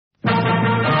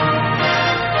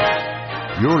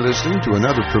You're listening to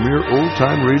another premier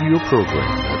old-time radio program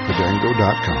at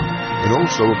Padango.com and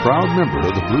also a proud member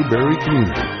of the Blueberry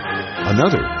community.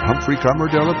 Another Humphrey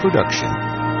Camardella production.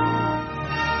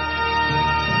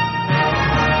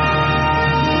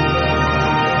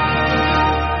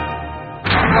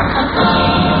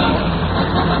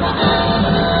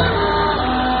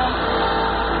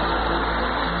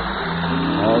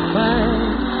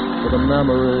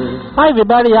 Hi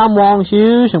everybody, I'm Wong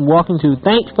Hughes and welcome to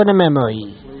Thanks for the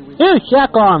Memories. Here's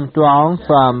Jack Armstrong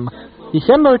from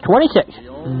December 26,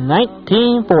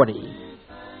 1940.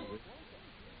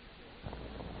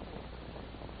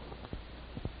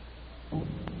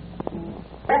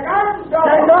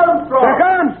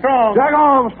 Jack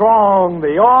Armstrong,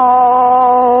 the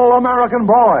all-American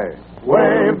boy.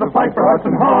 Wave the flag for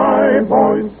Hudson High,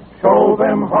 boys. Show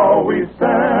them how we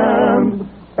stand.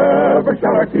 Ever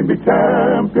shall our team be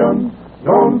champions,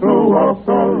 known throughout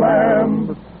the land.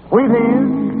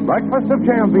 Wheaties, Breakfast of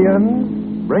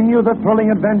Champions, bring you the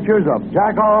thrilling adventures of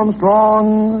Jack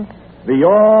Armstrong, the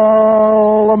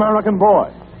all-American boy.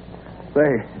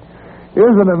 Say,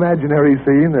 here's an imaginary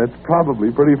scene that's probably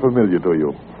pretty familiar to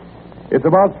you. It's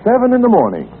about 7 in the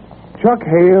morning. Chuck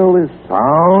Hale is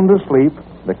sound asleep,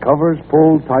 the covers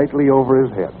pulled tightly over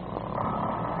his head.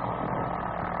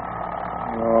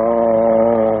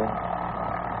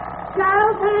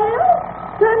 Charles Hale,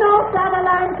 turn off that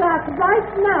alarm clock right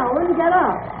now and get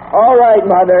up. All right,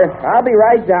 Mother. I'll be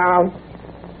right down.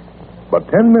 But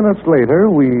 10 minutes later,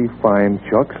 we find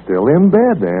Chuck still in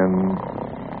bed and...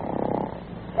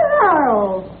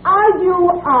 Charles, are you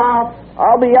up?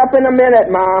 I'll be up in a minute,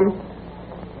 Mom.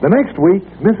 The next week,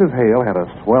 Mrs. Hale had a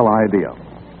swell idea.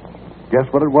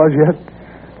 Guess what it was yet?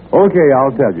 Okay,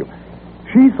 I'll tell you.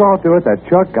 She saw to it that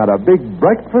Chuck got a big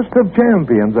breakfast of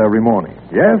champions every morning.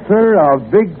 Yes, sir, a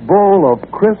big bowl of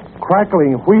crisp,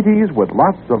 crackling Wheaties with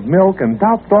lots of milk and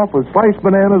topped off with sliced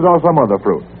bananas or some other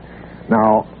fruit.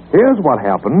 Now, here's what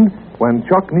happened when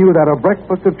Chuck knew that a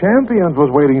breakfast of champions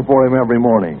was waiting for him every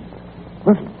morning.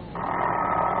 Listen.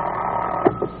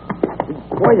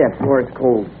 Boy, that floor is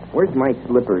cold. Where's my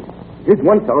slippers? There's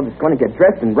one fellow that's going to get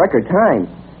dressed in record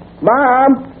time.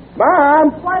 Mom!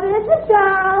 Mom! What is it,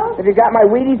 Charles? Have you got my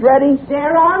Wheaties ready?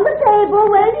 They're on the table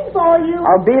waiting for you.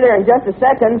 I'll be there in just a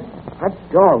second. Hot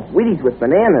dog, Wheaties with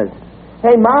bananas.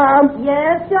 Hey, Mom!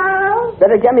 Yes, Charles?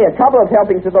 Better get me a couple of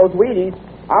helpings of those Wheaties.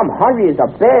 I'm hungry as a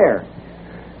bear.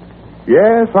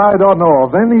 Yes, I don't know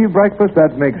of any breakfast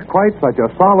that makes quite such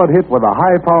a solid hit with a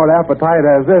high-powered appetite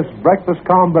as this breakfast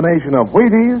combination of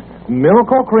Wheaties,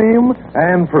 milk or cream,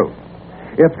 and fruit.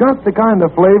 It's got the kind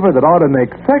of flavor that ought to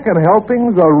make second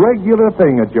helpings a regular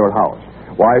thing at your house.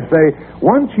 Why, say,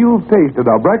 once you've tasted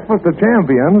a breakfast of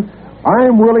champions,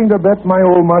 I'm willing to bet my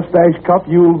old mustache cup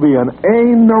you'll be an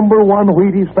A-number-1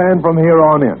 Wheaties fan from here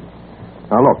on in.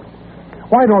 Now, look,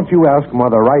 why don't you ask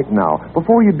Mother right now,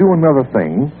 before you do another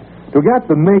thing, to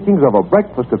get the makings of a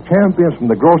breakfast of champions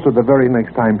from the grocer the very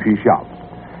next time she shops.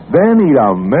 Then eat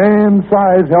a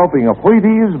man-sized helping of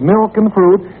Wheaties, milk, and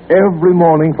fruit every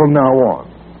morning from now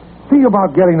on. See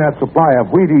about getting that supply of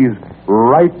Wheaties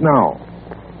right now.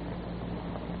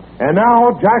 And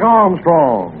now, Jack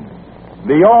Armstrong,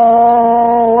 the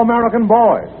all-American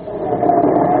boy.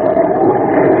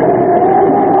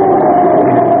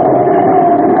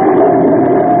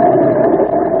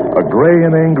 A gray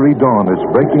and angry dawn is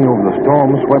breaking over the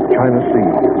storm-swept China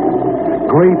Sea.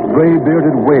 Great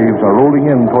gray-bearded waves are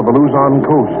rolling in toward the Luzon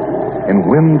coast, and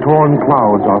wind-torn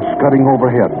clouds are scudding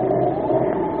overhead.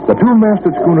 The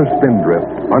two-masted schooner Spindrift,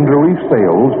 under reef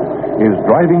sails, is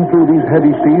driving through these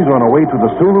heavy seas on her way to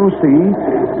the Sulu Sea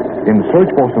in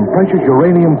search for some precious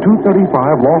uranium-235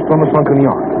 lost on a sunken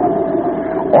yacht.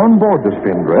 On board the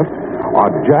Spindrift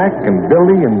are Jack and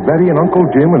Billy and Betty and Uncle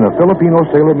Jim and the Filipino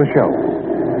sailor Michelle.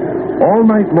 All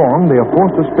night long, they have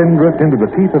forced the Spindrift into the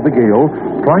teeth of the gale,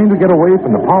 trying to get away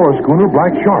from the power schooner Black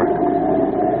Shark.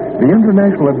 The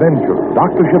international adventurer,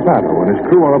 Dr. Chapato, and his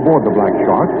crew are aboard the Black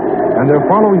Shark, and they're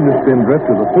following the Spindrift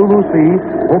to the Sulu Sea,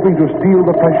 hoping to steal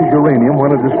the precious uranium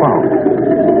when it is found.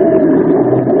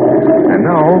 And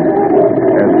now,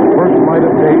 as the first light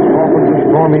of day softens the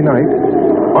stormy night,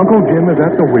 Uncle Jim is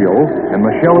at the wheel, and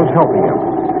Michelle is helping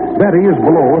him. Betty is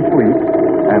below asleep,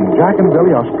 and Jack and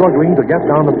Billy are struggling to get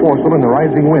down the foresail in the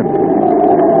rising wind.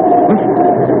 Listen.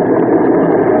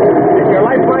 Is your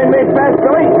lifeline made fast,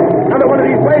 Billy? Another one of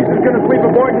these waves is going to sweep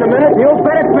aboard in a minute. You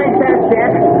bet it's made fast,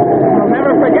 Jack. I'll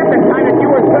never forget the time that you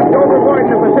were swept overboard in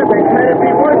the Pacific. And it'd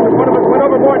be worse if one of us went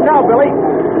overboard now, Billy.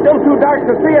 Still too dark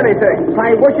to see anything.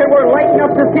 I wish it were light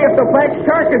enough to see if the Black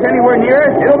Shark is anywhere near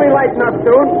us. It'll be light enough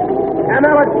soon. And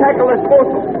now let's tackle this boat.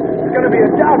 going to be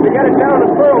a job to get it down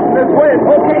and through from this wind.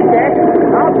 Okay, Jack.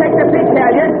 I'll take the big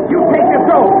halyard. You take the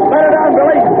throat. Let her down,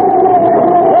 Billy.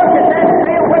 Look at that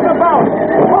sail with the boat.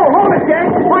 Oh, hold it, Jack.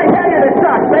 My halyard is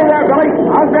stuck. Stay there, Billy.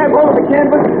 I'll grab hold of the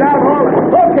canvas and down haul it.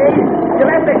 Okay.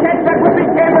 You'll have to catch that with the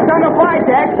canvas on the fly,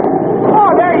 Jack.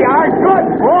 Oh, there you are. Good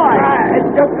boy.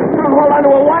 It's just a strong hold onto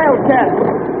a wildcat.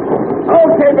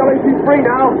 Okay, Billy, she's free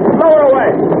now. Lower away.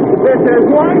 This is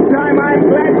one time I'm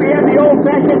glad we had the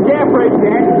old-fashioned gaff rig,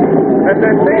 Jack. If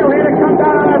the sail had to come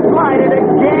down on a slide, it'd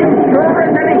jam sure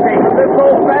as anything. This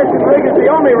old-fashioned rig is the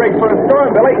only rig for a storm,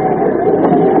 Billy.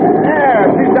 There,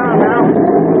 she's down now.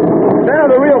 Now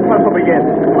the real fun will begin.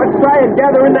 Let's try and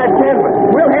gather in that canvas.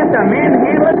 We'll have to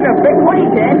manhandle it in a big way,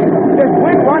 Jack. This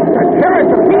wind wants to tear us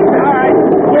to pieces. All right,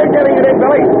 you're getting it in,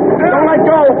 Billy. Don't let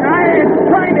go. I'm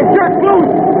trying to jerk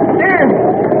loose. There.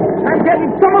 I'm getting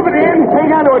some of it in. Hang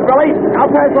on to it, Billy. I'll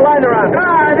pass the line around.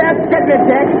 That's getting it,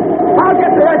 Jack. I'll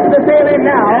get the rest of the sail in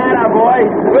now. Atta boy.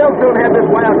 We'll soon have this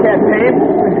wildcat tamed.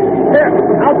 Here,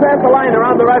 I'll pass the line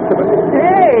around the rest of it.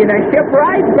 Hey, the ship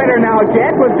rides better now,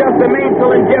 Jack, with just the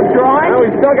mainsail and jib drawing. Well,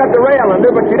 we've still got the rail under,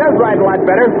 but she does ride a lot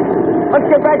better. Let's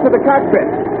get back to the cockpit.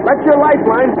 Let your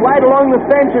lifeline slide along the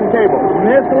stanchion cable.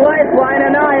 This lifeline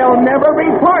and I'll never be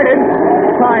parted.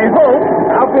 I hope.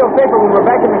 I'll feel safer when we're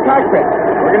back in the cockpit.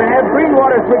 We're going to have green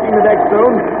water sweeping the deck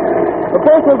soon. The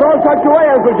forecastle's all tucked away,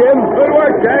 Uncle Jim. Good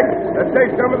work, Jack. That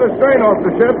takes some of the strain off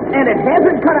the ship. And it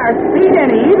hasn't cut our speed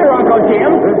any either, Uncle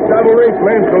Jim. This double-reef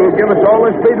mainsail will give us all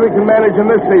the speed we can manage in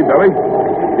this sea, Billy.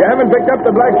 You haven't picked up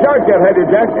the black shark yet, have you,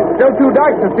 Jack? It's still too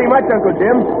dark to see much, Uncle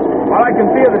Jim. All I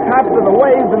can see are the tops of the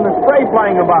waves and the spray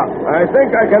flying about. I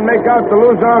think I can make out the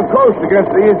Luzon coast against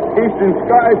the eastern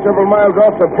sky several miles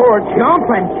off the port.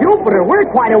 Jumping Jupiter, we're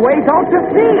quite a ways out to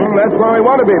sea. That's where we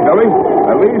want to be, Billy.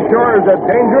 A lee shore is a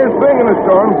dangerous thing in a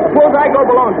storm. Suppose I go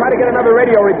below and try to get another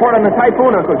radio report on the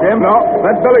typhoon, Uncle Jim. No,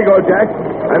 let Billy go, Jack.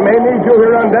 I may need you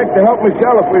here on deck to help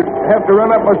Michelle if we have to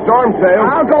run up a storm sail.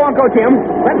 I'll go, Uncle Jim.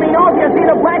 Let me know if you see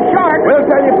the black shark. We'll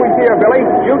tell you if we see her, Billy.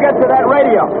 You get to that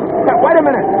radio. Wait a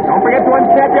minute. Don't forget to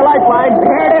unsnap your lifeline.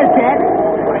 There it is, Jack.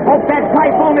 I hope that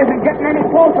typhoon isn't getting any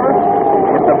closer.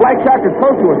 If the black shark is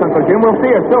close to us, Uncle Jim, we'll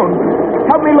see her soon.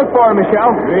 Help me look for her,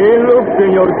 Michelle. Hey, look,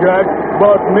 Senor Jack.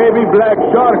 But maybe black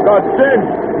shark got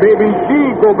sent. Maybe she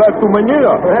go back to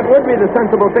Manila. That would be the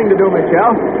sensible thing to do,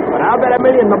 Michelle. But I'll bet $1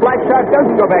 million the black shark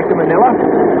doesn't go back to Manila.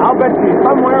 I'll bet she's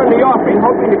somewhere in the offing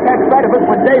hoping to catch sight of us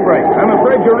when daybreak. I'm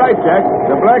afraid you're right, Jack.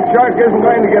 The black shark isn't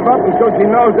going to give up until she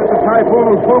knows that the typhoon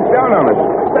will swoop down on us.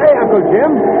 Say, Uncle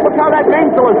Jim, look how that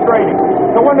mainsail is straining.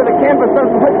 No wonder the canvas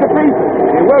doesn't rip to pieces.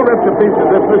 It will rip to pieces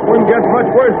if this wind gets much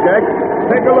worse, Jack.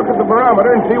 Take a look at the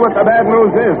barometer and see what the bad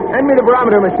news is. Hand me the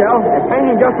barometer, Michelle. It's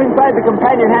hanging just inside the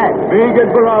companion hatch. Big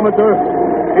barometer.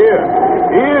 Here.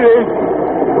 Here it is.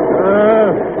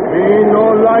 Me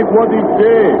no like what it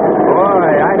says.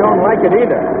 Boy, I don't like it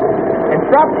either. It's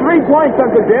dropped 3 points,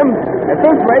 Uncle Jim. At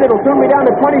this rate, it'll soon be down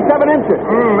to 27 inches.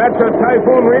 That's a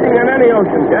typhoon reading in any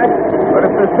ocean, Jack.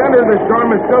 But if the center of the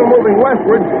storm is still moving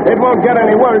westward, it won't get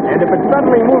any worse. And if it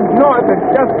suddenly moves north, it's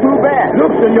just too bad.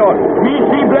 Look, senor. We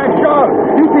see black shark.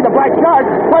 You see the black shark?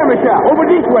 Where, Michelle? Over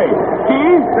this way.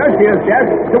 See? There she is,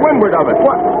 Jack. To windward of it.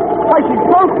 What? Why, she's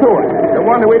close to it. No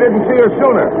wonder we didn't see her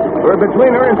sooner. We're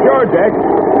between her and shore, Jack.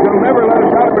 She'll never let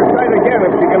us out of her sight again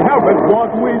if she can help it.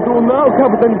 What we do now,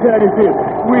 Captain Charity?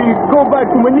 We go back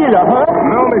to Manila, huh?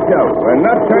 No, Michelle. We're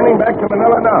not turning back to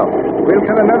Manila now. We'll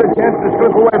get another chance to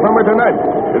slip away from her tonight.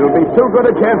 It'll be too good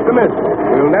a chance to miss.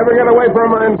 We'll never get away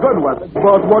from her in good weather.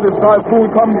 But what if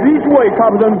typhoon comes this way,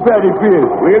 Captain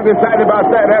Ferryfield? We'll decide about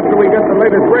that after we get the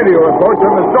latest radio reports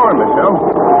on the storm, Michelle.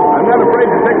 I'm not afraid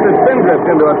to take the Spindrift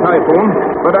into a typhoon,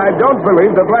 but I don't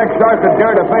believe the black shark could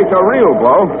dare to face a real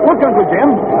blow. Look, Uncle Jim.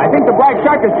 I think the black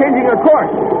shark is changing her course.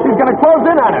 She's going to close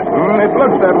in on us. It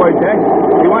looks that way, Jack.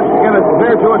 She wants to get as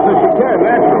near to us as she can,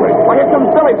 naturally. Well, here comes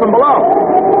Billy from below.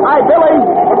 Hi, Billy.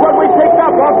 Look what we picked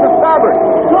up off the starboard.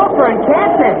 Sulfur and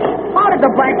catfish. How did the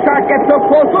black shark get so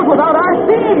close to us without our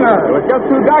seeing her? It was just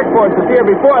too dark for us to see her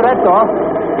before, that's all.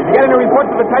 Did you get any reports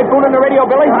of the typhoon on the radio,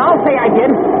 Billy? I'll say I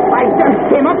did. I just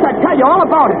came up to tell you all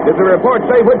about it. Did the report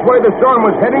say which way the storm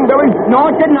was heading, Billy? No,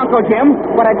 it didn't, Uncle Jim.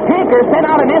 But a tanker sent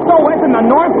out an SOS in the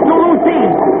North Zulu Sea.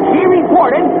 She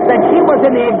reported that she was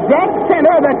in the exact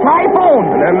center of the typhoon.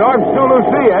 And the North Zulu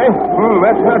Sea, eh?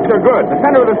 That's not so good. The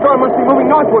center of the storm must be moving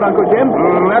northward, Uncle Jim.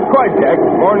 Not quite, Jack.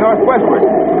 More northwestward.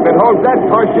 If it holds that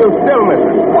course, she'll still miss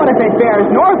us. What if it bears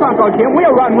north, Uncle Jim?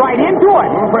 We'll run right into it.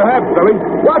 Perhaps, Billy.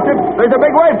 Watch it. There's a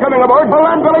big wave coming aboard. Hold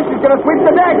on, Billy. She's going to sweep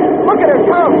the deck. Look at her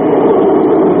come.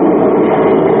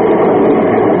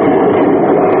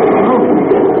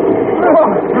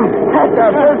 That's the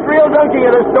first real donkey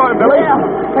of the storm, Billy.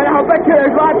 Yeah, and I'll bet you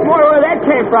there's lots more where that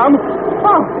came from.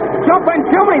 Oh, jump and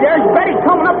kill me. There's Betty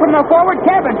coming up from the forward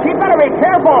cabin. She better be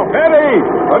careful. Betty,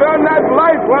 put on that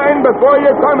lifeline before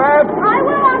you come aft. I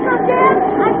will, Uncle Jim.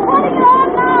 I'm putting it on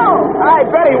now. Hi,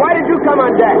 Betty, why did you come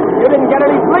on deck? You didn't get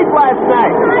any sleep last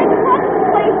night. I couldn't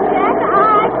sleep, Jack.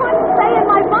 I couldn't stay in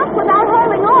my bunk without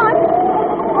holding on.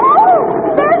 Oh,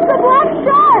 there's the black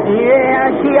shark. Yeah,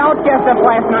 she outguessed us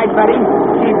last night, Betty.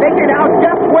 She figured out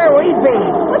just where we'd be.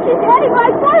 But she's heading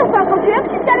right for us, Uncle Jim.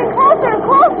 She's getting closer and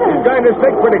closer. She's going to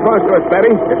stick pretty close to us,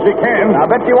 Betty, if she can. I'll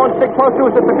bet she won't stick close to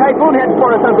us if the typhoon heads for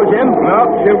us, Uncle Jim. No,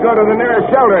 she'll go to the nearest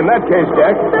shelter in that case,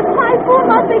 Jack. The typhoon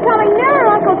must be coming nearer,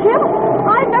 Uncle Jim.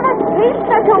 I've never seen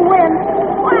such a wind.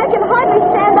 Why, I can hardly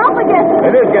stand up against it.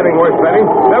 It is getting worse, Betty.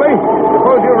 Billy,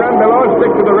 suppose you run below and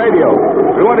stick to the radio.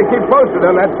 We want to keep posted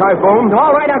on that typhoon.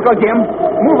 All right, Uncle Jim.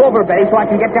 Move over, Betty, so I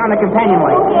can get down the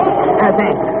companionway.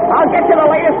 Thanks. I'll get you the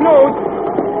latest news.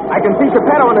 I can see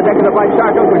Geppetto on the deck of the Black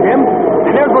Shark, Uncle Jim.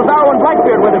 And there's Lazaro and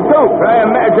Blackbeard with him, too. I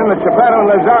imagine that Geppetto and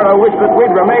Lazaro wish that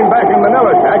we'd remain back in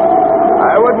Manila, Jack.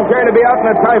 I wouldn't care to be out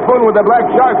in a typhoon with the Black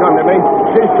Shark under me.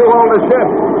 She's too old to ship.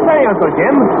 Say, Uncle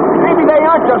Jim, maybe they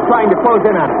aren't just trying to close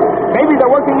in on us. Maybe they're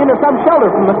working into some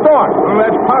shelter from the storm. Well,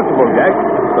 that's possible, Jack.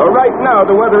 So right now,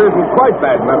 the weather isn't quite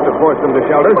bad enough to force them to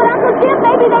shelter. But, Uncle Jim,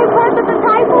 maybe they've heard that the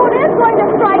typhoon is going to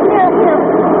strike near here.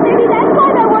 Maybe that's why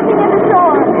they're working into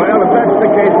shore. Well, if that's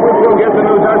the case, we'll get the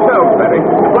news ourselves, Betty.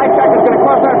 The Black Shark is going to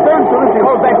cross our stern soon as she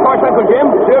holds that course, Uncle Jim.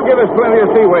 She'll give us plenty of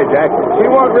seaway, Jack. She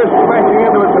won't risk smashing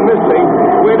into us in this sea.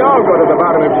 We'd all go to the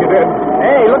bottom if she did.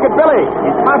 Hey, look at Billy.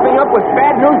 He's coughing up with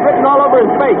bad news written all over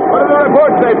his face. What did the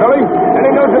report say, Billy?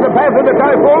 Any news of the path of the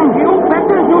typhoon? You bet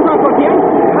there's news, Uncle Jim.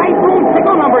 Typhoon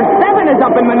signal number 7 is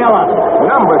up in Manila.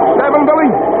 Number 7, Billy?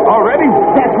 Already?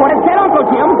 That's what it said, Uncle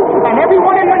Jim. And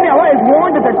everyone in Manila is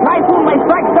warned that the typhoon may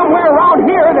strike somewhere around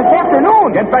here this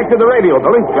afternoon. Get back to the radio,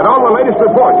 Billy. Get all the latest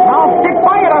reports. I'll stick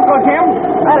by it, Uncle Jim.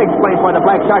 That explains why the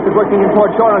Black Shark is working in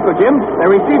toward shore, Uncle Jim. They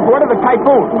received word of the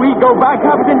typhoon. We go back,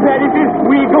 Captain Paddington.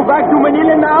 We go back to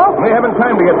Manila now? We haven't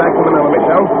time to get back to Manila,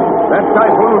 Michelle. That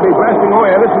typhoon will be blasting away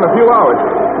at us in a few hours.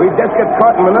 We just get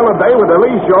caught in Manila Bay with a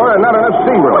lee shore and not enough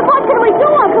sea room. But what can we do,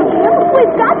 Uncle Jim?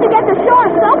 We've got to get to shore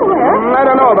somewhere. I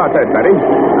don't know about that, Betty.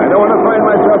 I don't want to find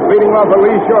myself beating off a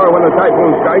lee shore when the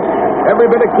typhoon strikes. Every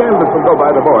bit of canvas will go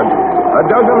by the board. A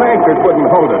dozen anchors wouldn't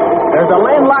hold us. There's a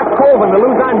landlocked cove in the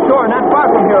Luzon shore not far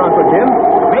from here, Uncle Jim.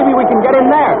 Maybe we can get in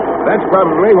there. That's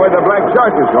probably where the Black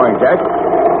Shark is going, Jack.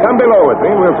 Come below with me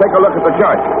and we'll take a look at the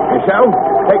chart. Michelle,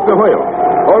 take the wheel.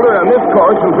 Hold her on this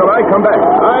course until I come back.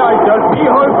 Aye, just be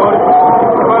hold for it.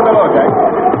 Come on below, Jack.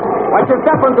 Watch your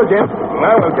step, Uncle Jim.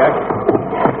 Well, Jack.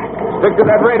 Stick to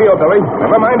that radio, Billy.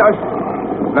 Never mind us.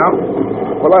 Now,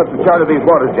 pull out the chart of these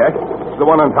waters, Jack. It's the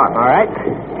one on top. All right.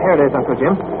 Here it is, Uncle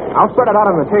Jim. I'll spread it out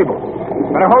on the table.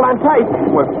 Better hold on tight.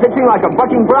 We're pitching like a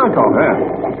bucking bronco.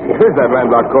 Yeah. Here's that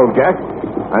landlocked cove, Jack.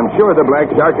 I'm sure the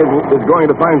Black Shark is going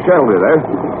to find shelter there.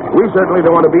 We certainly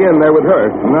don't want to be in there with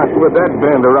her. Not with that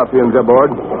band of ruffians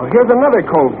aboard. Well, here's another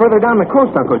cove further down the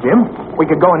coast, Uncle Jim. We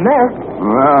could go in there.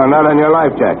 No, not on your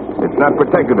life, Jack. It's not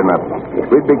protected enough.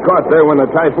 We'd be caught there when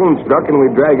the typhoon struck, and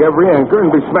we'd drag every anchor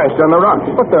and be smashed on the rocks.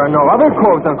 But there are no other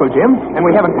coves, Uncle Jim, and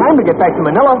we haven't time to get back to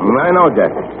Manila. I know,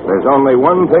 Jack. There's only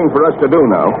one thing for us to do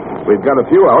now. We've got a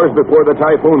few hours before the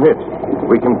typhoon hits.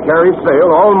 We can carry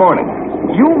sail all morning.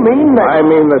 You mean that... I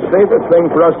mean the safest thing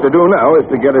for us to do now is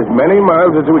to get as many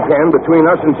miles as we can between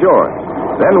us and shore.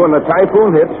 Then when the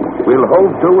typhoon hits, we'll hold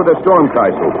to with a storm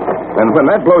trysail. And when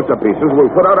that blows to pieces,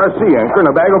 we'll put out our sea anchor in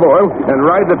a bag of oil and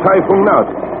ride the typhoon out.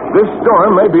 This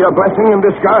storm may be a blessing in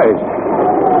disguise.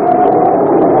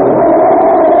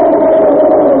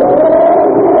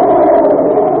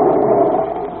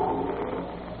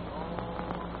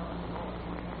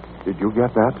 Did you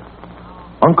get that?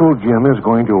 Uncle Jim is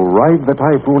going to ride the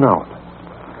typhoon out.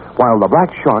 While the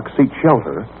Black Shark seeks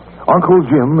shelter, Uncle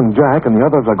Jim and Jack and the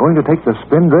others are going to take the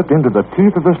Spindrift into the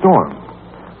teeth of the storm.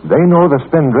 They know the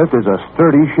Spindrift is a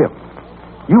sturdy ship.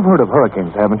 You've heard of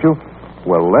hurricanes, haven't you?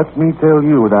 Well, let me tell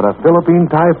you that a Philippine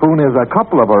typhoon is a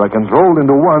couple of hurricanes rolled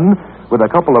into one with a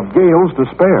couple of gales to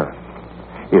spare.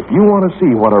 If you want to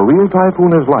see what a real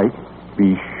typhoon is like,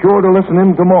 be sure to listen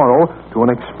in tomorrow to an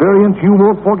experience you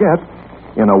won't forget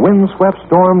in a windswept,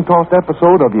 storm-tossed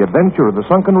episode of The Adventure of the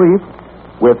Sunken Reef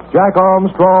with Jack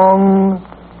Armstrong,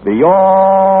 the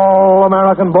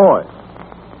All-American Boy.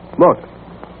 Look,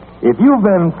 if you've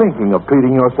been thinking of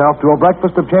treating yourself to a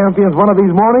breakfast of champions one of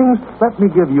these mornings, let me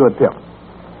give you a tip.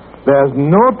 There's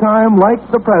no time like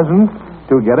the present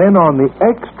to get in on the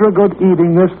extra good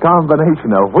eating this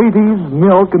combination of Wheaties,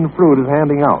 milk, and fruit is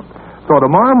handing out. So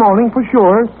tomorrow morning, for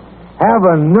sure, have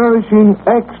a nourishing,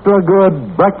 extra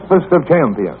good breakfast of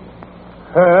champions.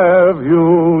 Have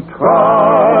you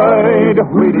tried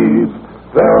Wheaties?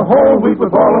 They're whole wheat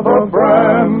with all of the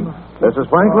bran. This is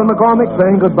Franklin McCormick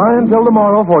saying goodbye until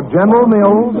tomorrow for General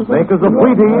Mills, makers of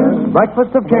Wheaties,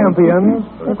 Breakfast of Champions,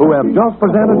 who have just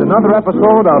presented another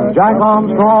episode of Jack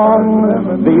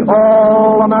Armstrong, the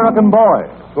All-American Boy.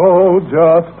 So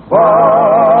just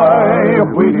buy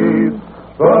Wheaties,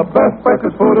 the best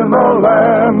breakfast food in the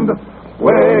land.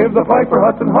 Wave the flag for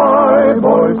Hudson High,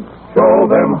 boys. Show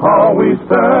them how we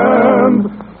stand.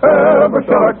 Ever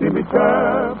shall our team be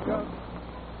champions.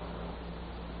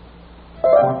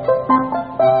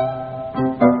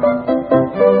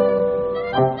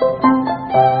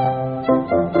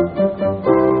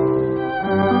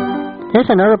 Here's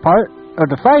another part of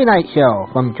the Friday Night Show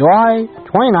from July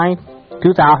 29th,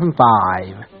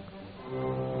 2005.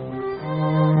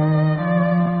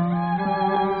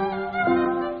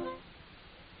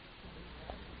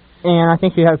 And I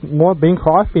think you have more Bing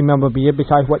Crosby memorabilia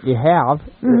besides what you have.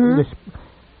 Mm-hmm.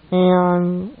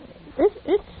 And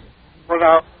it's... Well,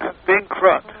 now, Bing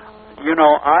Crosby, you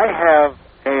know, I have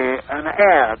an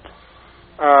ad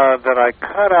that I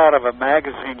cut out of a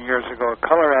magazine years ago, a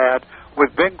color ad,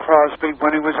 with Bing Crosby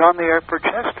when he was on the air for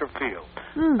Chesterfield.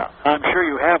 I'm sure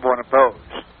you have one of those.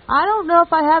 I don't know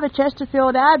if I have a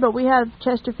Chesterfield ad, but we have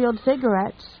Chesterfield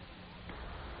cigarettes.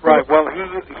 Right, well, he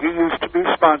used to be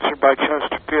sponsored by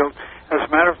Chesterfield. As a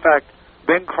matter of fact,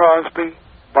 Bing Crosby,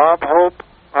 Bob Hope,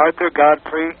 Arthur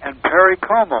Godfrey, and Perry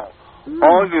Como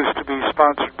all used to be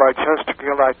sponsored by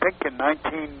Chesterfield, I think, in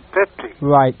 1950.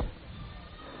 Right.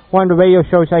 One of the radio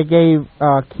shows I gave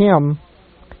Kim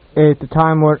is the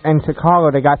time where in Chicago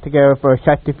they got together for a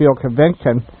Chesterfield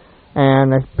convention,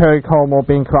 and Perry Como,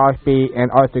 Bing Crosby,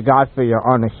 and Arthur Godfrey are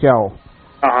on the show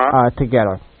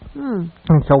together. And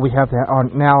so we have that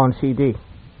now on CD.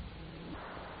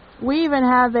 We even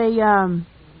have a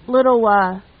little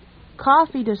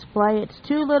coffee display. It's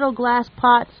 2 little glass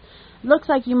pots. Looks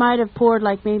like you might have poured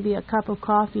like maybe a cup of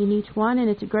coffee in each one, and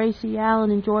it's a Gracie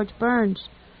Allen and George Burns.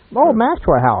 Oh,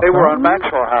 Maxwell House. They were on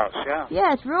Maxwell House, yeah.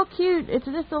 Yeah, it's real cute. It's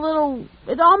just a little,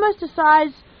 it's almost the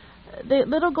size, the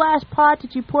little glass pot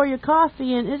that you pour your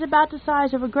coffee in is about the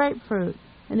size of a grapefruit.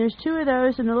 And there's 2 of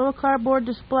those in a little cardboard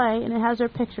display, and it has their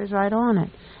pictures right on it.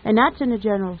 And that's in the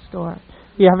general store.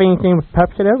 Do you have anything with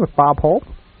Pepsi there, with Bob Hope?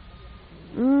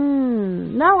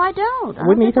 No, I don't.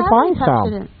 We need to find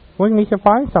some. We need to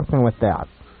find something with that.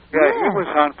 Yeah, he was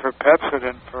on for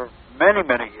Pepsodent for many,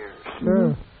 many years.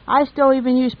 Sure. I still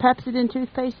even use Pepsodent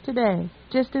toothpaste today,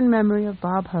 just in memory of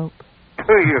Bob Hope.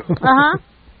 Do you?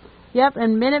 Yep,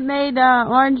 and Minute Maid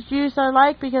orange juice I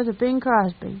like because of Bing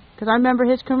Crosby. Because I remember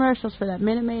his commercials for that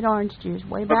Minute Maid orange juice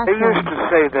way back They then. used to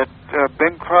say that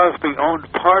Bing Crosby owned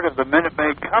part of the Minute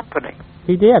Maid company.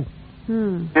 He did.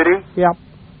 Did he? Yep.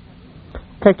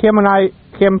 Okay,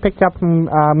 Kim picked up some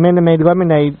Minute Maid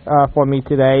lemonade for me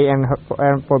today, and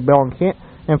for Bill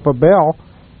and for Bill,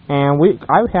 and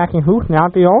I was asking who's now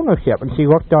the ownership, and she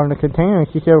looked on the container and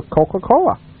she said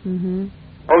Coca-Cola.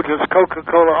 Oh, does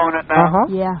Coca-Cola own it now?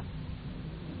 Yeah.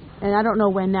 And I don't know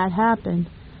when that happened,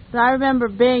 but I remember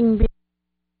Bing being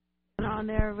on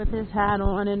there with his hat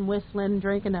on and whistling,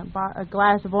 drinking a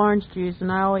glass of orange juice,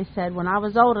 and I always said when I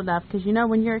was old enough, because you know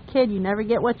when you're a kid you never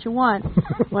get what you want.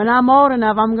 When I'm old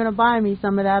enough, I'm going to buy me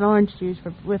some of that orange juice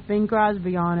with Bing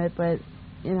Crosby on it, but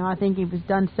you know I think he was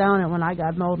done selling it when I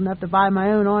got old enough to buy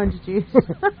my own orange juice. He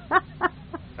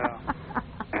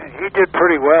did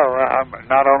pretty well.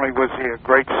 Not only was he a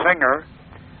great singer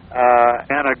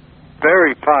and a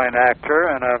very fine actor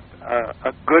and a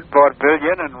good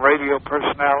vaudevillian and radio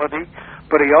personality,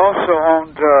 but he also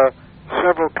owned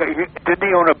several. Didn't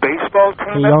he own a baseball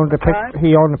team? He owned the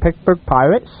Pittsburgh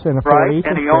Pirates in the 40s.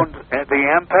 And he owned the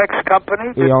Ampex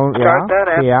company. He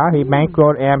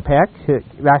bankrolled Ampex.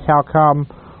 That's how come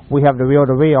we have the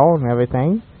reel-to-reel and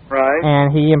everything. Right.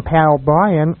 And he and Pat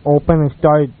O'Brien opened and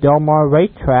started Del Mar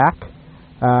Racetrack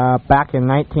back in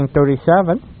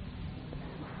 1937.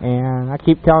 And I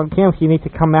keep telling Kim she needs to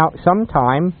come out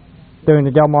sometime during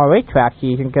the Del Mar Racetrack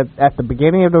season, because at the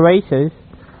beginning of the races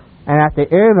and at the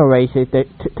end of the races,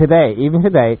 today,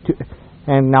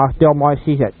 and now Del Mar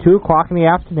season at 2 o'clock in the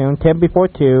afternoon, 10 before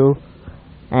 2,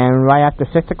 and right after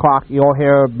 6 o'clock, you'll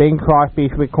hear Bing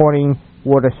Crosby's recording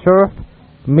Where the Surf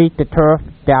Meet the Turf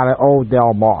down at Old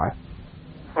Del Mar.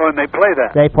 Oh, and they play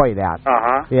that? They play that.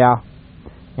 Yeah.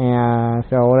 And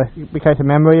so that's because of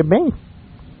memory of Bing.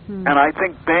 And I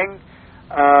think Bing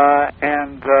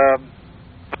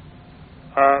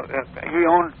he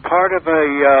owned part of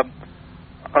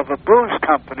a booze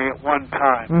company at one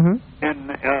time Mm-hmm. in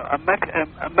a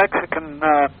Mexican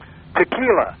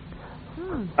tequila,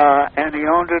 and he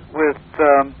owned it with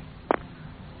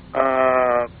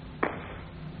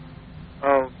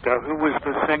who was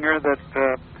the singer that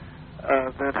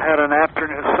had a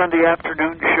Sunday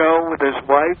afternoon show with his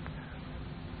wife?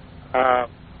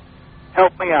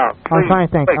 Help me out, please.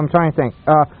 I'm trying to think.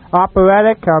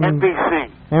 Operatic. NBC.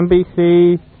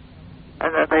 NBC.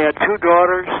 And they had two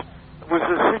daughters. It was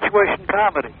a situation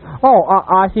comedy. Oh,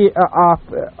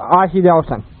 Ozzie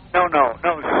Nelson. No,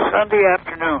 Sunday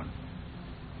afternoon.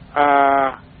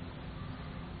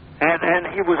 And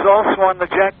he was also on the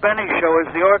Jack Benny show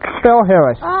as the orchestra. Bill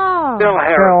Harris. Oh. Bill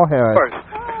Harris. Bill Harris. Of course.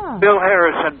 Oh. Bill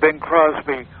Harris and Bing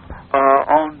Crosby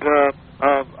owned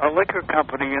a liquor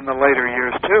company in the later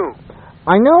years too.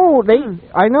 I know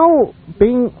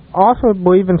Bing also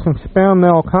believe in some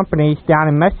experimental companies down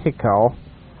in Mexico.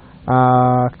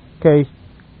 Because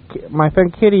my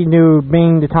friend Kitty knew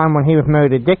Bing the time when he was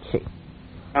married to Dixie.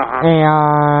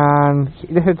 And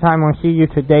this is the time when she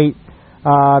used to date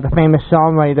the famous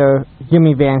songwriter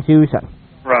Jimmy Van Heusen.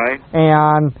 Right.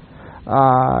 And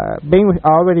Bing was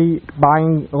already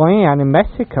buying land in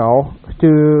Mexico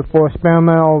for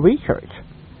experimental research.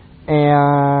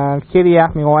 And Kitty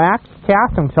asked me, well, ask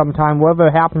Catherine sometime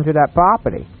whatever happened to that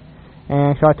property.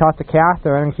 And so I talked to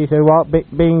Catherine, and she said, well,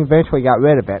 Bing eventually got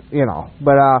rid of it, you know.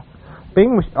 But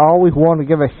Bing was always willing to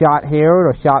give a shot here or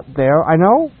a shot there. I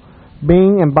know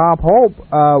Bing and Bob Hope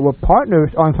were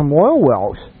partners on some oil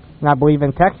wells, and I believe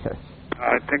in Texas.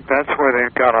 I think that's where they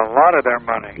got a lot of their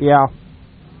money. Yeah.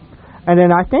 And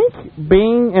then I think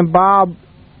Bing and Bob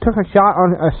took a shot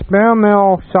on a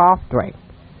experimental soft drink,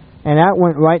 and that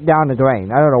went right down the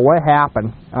drain. I don't know what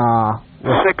happened. 6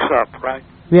 Up, right?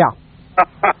 Yeah.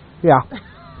 Yeah.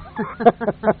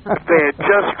 If they had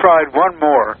just tried one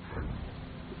more.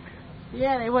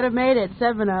 Yeah, they would have made it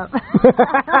 7 Up.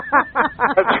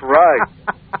 That's right.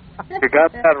 You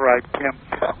got that right, Kim.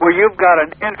 Well, you've got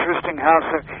an interesting house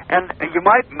there, and you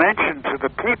might mention to the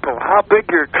people how big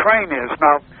your train is.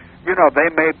 Now, you know, they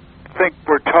may think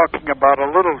we're talking about a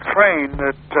little train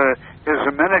that is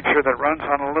a miniature that runs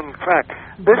on a little track.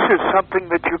 This is something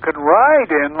that you can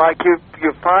ride in, like you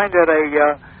find at a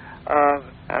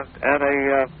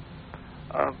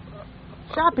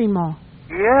shopping mall.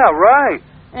 Yeah, right.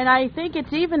 And I think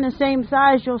it's even the same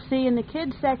size you'll see in the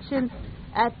kids section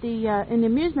at the in the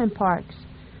amusement parks.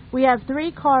 We have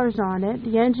 3 cars on it,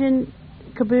 the engine,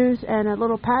 caboose, and a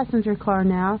little passenger car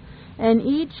now. And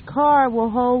each car will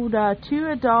hold 2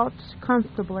 adults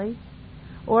comfortably,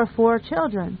 or 4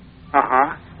 children.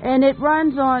 And it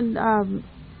runs on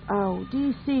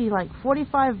DC, like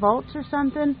 45 volts or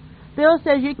something. Bill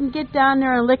says you can get down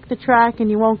there and lick the track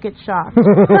and you won't get shocked.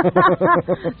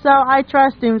 So I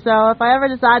trust him. So if I ever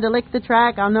decide to lick the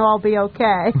track, I'll know I'll be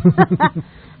okay.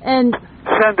 And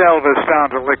send Elvis down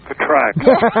to lick the track.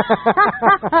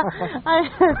 I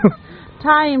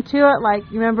tie him to it, like,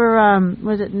 you remember,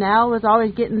 was it Nell was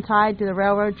always getting tied to the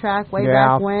railroad track way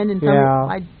back when, and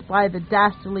by the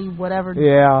dastardly whatever.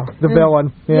 Yeah, the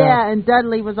villain. Yeah, and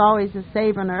Dudley was always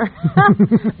saving her.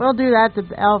 We'll do that to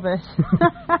Elvis.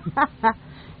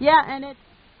 Yeah, and it's...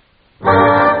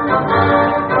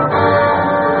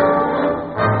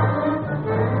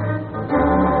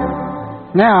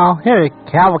 Now, here is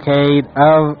Cavalcade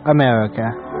of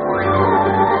America.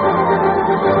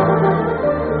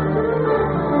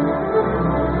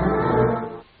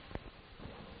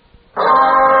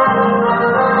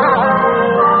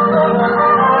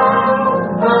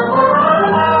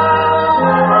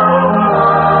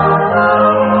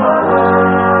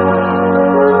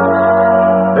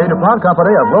 DuPont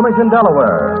Company of Bloomington,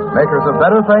 Delaware, makers of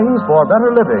better things for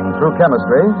better living through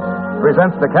chemistry,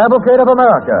 presents The Cavalcade of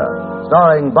America,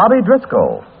 starring Bobby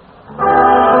Driscoll.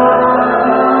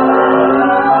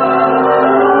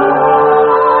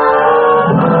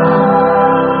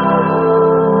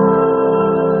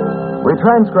 We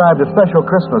transcribed a special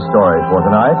Christmas story for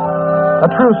tonight, a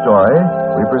true story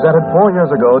we presented 4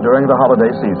 years ago during the holiday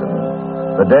season,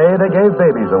 the day they gave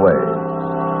babies away.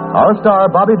 Our star,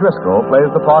 Bobby Driscoll,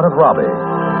 plays the part of Robbie.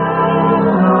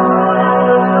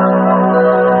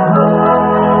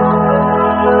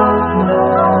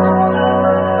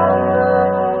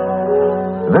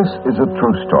 This is a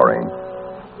true story.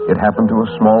 It happened to a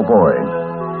small boy.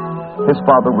 His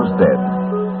father was dead,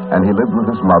 and he lived with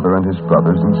his mother and his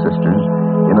brothers and sisters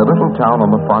in a little town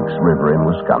on the Fox River in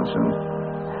Wisconsin.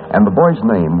 And the boy's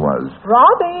name was...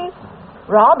 Robbie!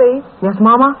 Robbie! Yes,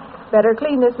 Mama? Better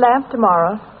clean this lamp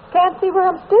tomorrow. Can't see where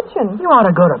I'm stitching. You ought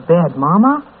to go to bed,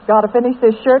 Mama. Gotta finish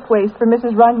this shirtwaist for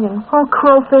Mrs. Runyon. Oh,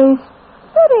 crowface.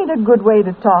 That ain't a good way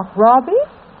to talk, Robbie.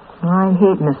 I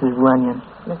hate Mrs. Runyon.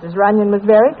 Mrs. Runyon was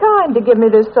very kind to give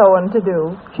me this sewing to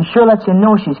do. She sure lets you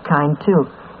know she's kind, too.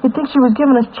 You'd think she was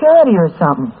giving us charity or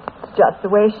something. It's just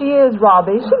the way she is,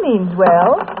 Robbie. She means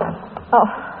well.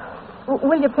 Oh,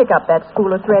 will you pick up that spool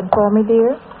of thread for me,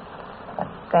 dear?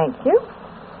 Thank you.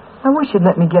 I wish you'd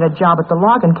let me get a job at the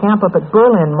logging camp up at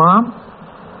Berlin, Mom.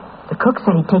 The cook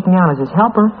said he'd take me on as his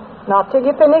helper. Not till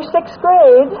you finish 6th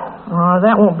grade. Oh,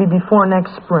 that won't be before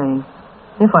next spring.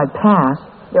 If I pass.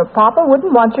 Your papa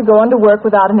wouldn't want you going to work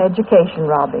without an education,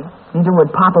 Robbie. Neither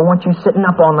would Papa want you sitting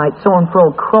up all night sewing for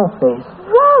old Crowface.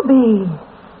 Robbie!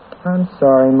 I'm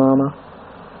sorry, Mama.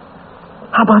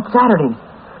 How about Saturdays?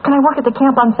 Can I work at the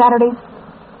camp on Saturdays?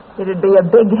 It'd be a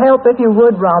big help if you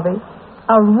would, Robbie.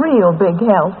 A real big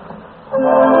help.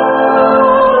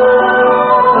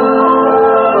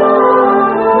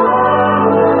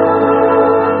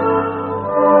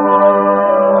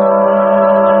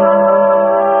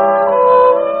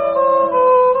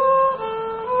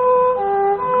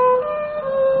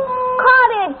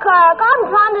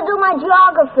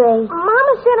 Geography.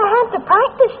 Mama said I had to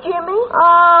practice, Jimmy.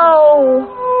 Oh.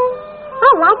 I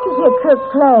like to hear Kirk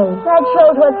play. That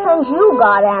shows what sense you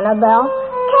got, Annabelle.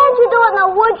 Can't you do it in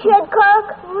the woodshed, Kirk?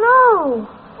 No.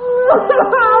 What's the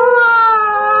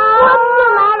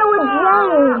matter with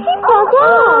Jane? She broke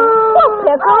down. Well,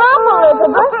 pick her up,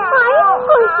 Elizabeth. I didn't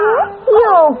push her.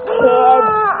 You kid.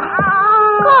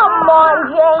 Come on,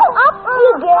 Jane. Up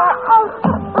you get.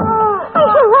 I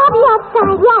hear Robbie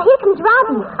outside. Yeah, here comes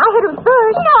Robbie. I heard him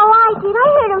first. No, I did. I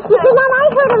heard him first. You did not. I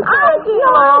heard him first. I did.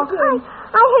 No, I did.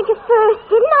 I heard you first.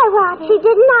 Didn't I, Robbie? She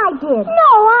didn't. I did.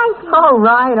 No, I did. All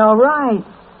right, all right.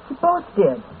 You both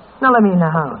did. Now let me in the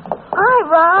house. Hi,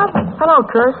 Rob. Hello,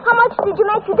 Kurt. How much did you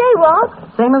make today, Rob?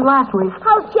 Same as last week.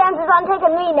 How's chances on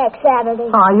taking me next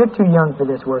Saturday? Oh, you're too young for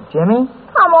this work, Jimmy.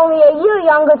 I'm only a year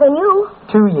younger than you.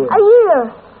 2 years. A year.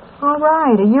 All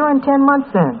right, a year and 10 months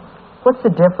then. What's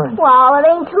the difference? Well, it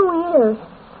ain't 2 years.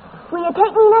 Will you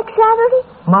take me next Saturday?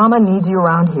 Mama needs you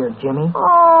around here, Jimmy.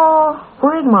 Oh.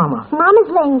 Where is Mama? Mama's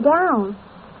laying down.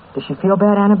 Does she feel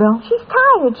bad, Annabelle? She's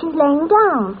tired. She's laying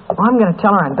down. Well, I'm going to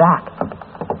tell her I'm back.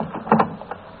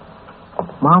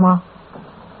 Mama?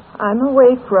 I'm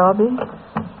awake, Robbie.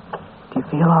 Do you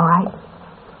feel all right?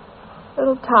 A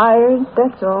little tired,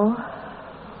 that's all.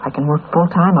 I can work full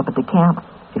time up at the camp,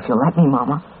 if you'll let me,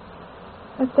 Mama.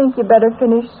 I think you better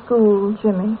finish school,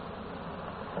 Jimmy.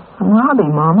 And Robbie,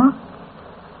 Mama?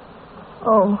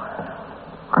 Oh.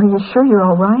 Are you sure you're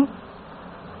all right?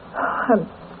 I'm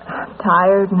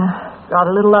tired and got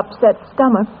a little upset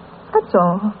stomach. That's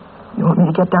all. You want me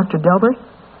to get Dr. Delbert?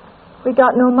 We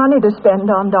got no money to spend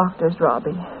on doctors,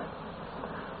 Robbie.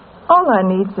 All I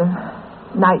need's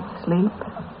a night's sleep.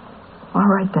 All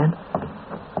right, then.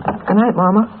 Good night,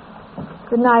 Mama.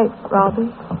 Good night,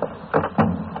 Robbie.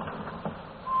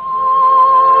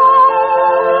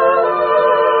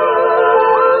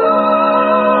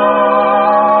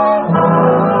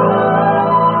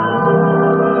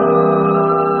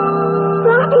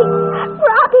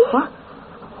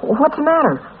 What's the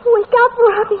matter? Wake up,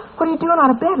 Robbie. What are you doing out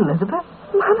of bed, Elizabeth?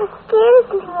 Mama scares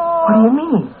me. What do you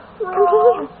mean? Come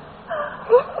here.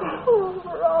 Listen. Oh,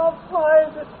 Rob, why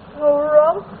is it so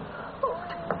rough?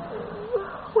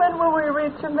 When will we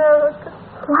reach America?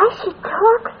 Why she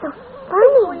talks so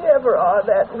funny? If we ever are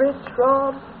that rich,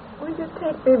 Rob, will you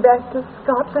take me back to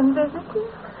Scotland visiting?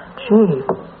 Gee.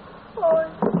 Oh,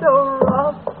 it's so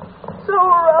rough. So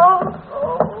rough.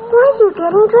 Oh. Why are you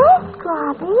getting dressed,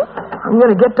 Robbie? I'm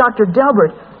going to get Dr.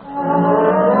 Delbert.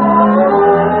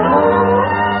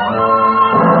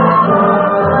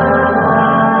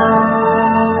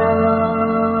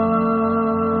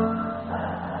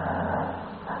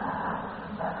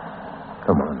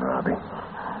 Come on, Robbie.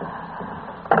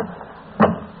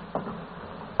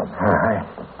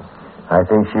 I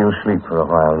think she'll sleep for a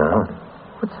while now.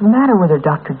 What's the matter with her,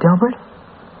 Dr. Delbert?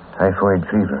 Typhoid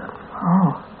fever.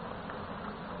 Oh.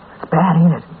 It's bad,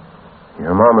 ain't it?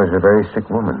 Your mama's a very sick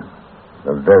woman.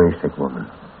 A very sick woman.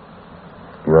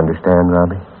 Do you understand,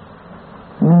 Robbie?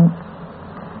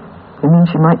 You mean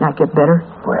she might not get better?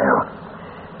 Well,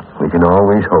 we can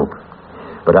always hope.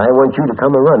 But I want you to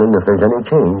come a-running if there's any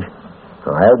change.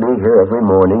 So I'll be here every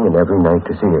morning and every night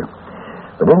to see her.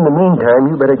 But in the meantime,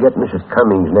 you better get Mrs.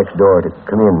 Cummings next door to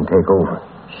come in and take over.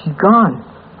 She's gone.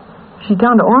 She's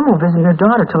down to Ormo visiting her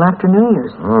daughter till after New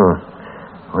Year's. Oh.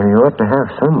 Well, you ought to have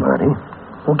somebody.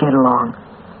 We'll get along.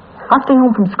 I'll stay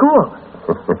home from school.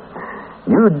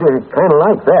 You'd kind of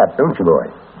like that, don't you, boy?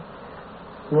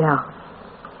 Yeah.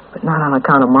 But not on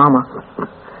account of Mama.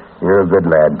 You're a good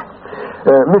lad.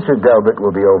 Mrs. Delbert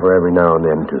will be over every now and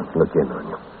then to look in on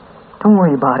you. Don't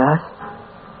worry about us.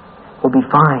 We'll be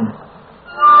fine.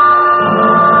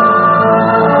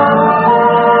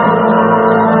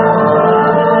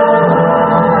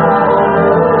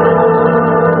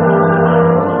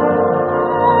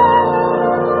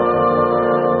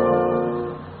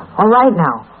 All right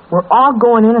now. We're all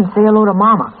going in and say hello to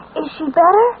Mama. Is she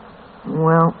better?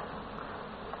 Well,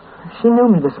 she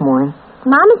knew me this morning.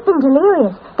 Mama's been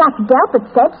delirious. Dr. Delbert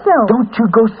said so. Don't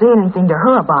you go saying anything to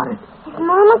her about it. Is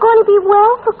Mama going to be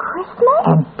well for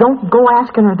Christmas? And don't go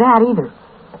asking her that either.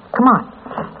 Come on.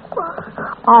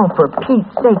 Oh, for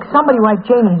Pete's sake, somebody wipe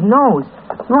Janie's nose.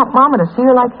 You want Mama to see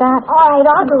her like that? All right,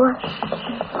 I'll do it.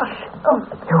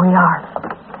 Here we are.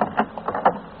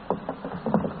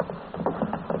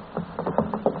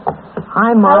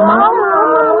 Hi, Mama. Hello,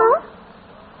 Mama.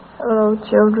 Hello,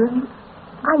 children.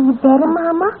 Are you better,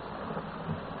 Mama?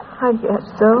 I guess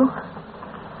so.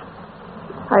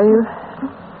 Are you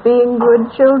being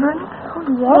good children? Oh,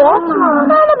 yes,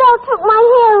 Mama. Annabelle took my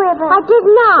hair ribbon. I did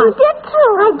not. You did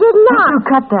too. I did not. You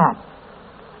cut that.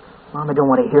 Mama don't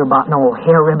want to hear about no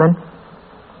hair ribbon.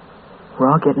 We're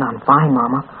all getting on fine,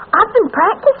 Mama. I've been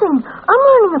practicing. I'm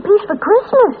learning a piece for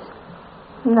Christmas.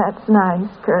 That's nice,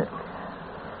 Kurt.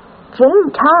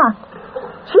 Jane talked.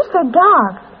 She said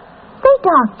dog. Say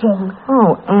dog, Jane.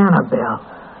 Oh, Annabelle.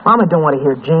 Mama don't want to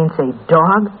hear Jane say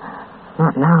dog.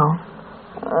 Not now.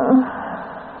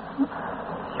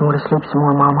 You want to sleep some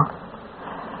more, Mama?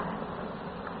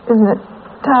 Isn't it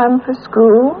time for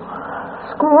school?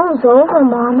 School's over,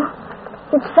 Mama.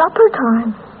 It's supper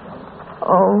time.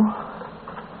 Oh.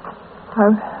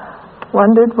 I've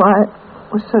wondered why it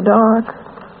was so dark.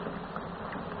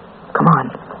 Come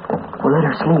on. We'll let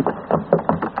her sleep.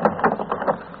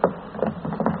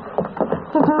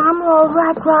 Is Mama all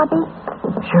right, Robbie?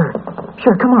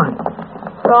 Sure, come on.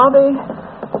 Robbie.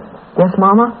 Yes,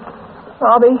 Mama?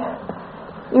 Robbie,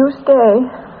 you stay.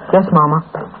 Yes, Mama.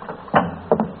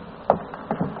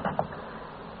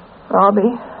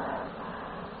 Robbie,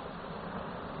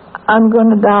 I'm going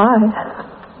to die.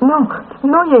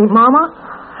 No, you ain't, Mama.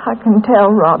 I can tell,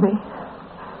 Robbie.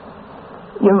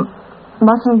 You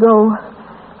mustn't go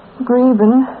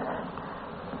grieving,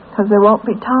 because there won't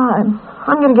be time.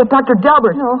 I'm going to get Dr.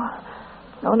 Delbert.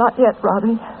 No, not yet,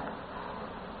 Robbie.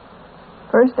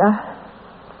 First,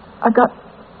 I got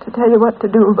to tell you what to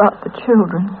do about the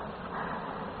children.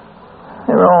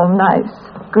 They're all nice,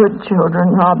 good children,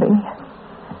 Robbie.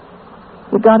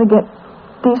 You got to get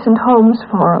decent homes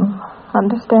for them,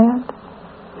 understand?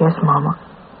 Yes, Mama.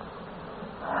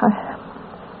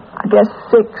 I guess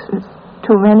 6 is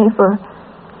too many for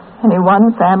any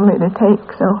one family to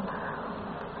take, so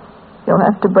you'll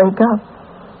have to break up.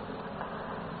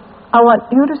 I want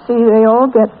you to see they all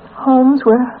get homes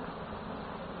where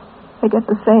they get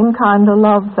the same kind of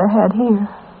love they had here.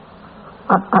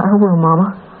 I will,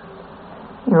 Mama.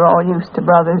 You're all used to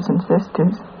brothers and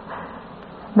sisters.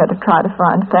 Better try to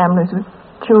find families with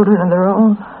children of their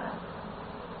own,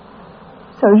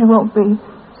 so you won't be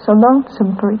so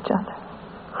lonesome for each other.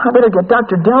 I better get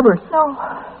Dr. Delbert.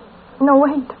 No,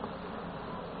 wait.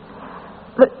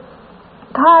 The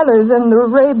Tylers and the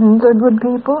Rabins are good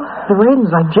people. The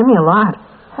Rabins like Jimmy a lot.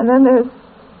 And then there's...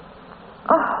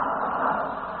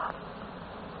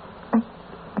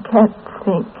 I can't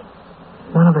think.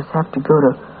 None of us have to go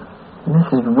to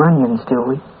Mrs. Runyon's, do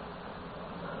we?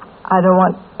 I don't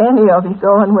want any of you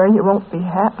going where you won't be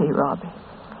happy, Robbie.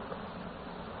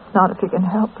 Not if you can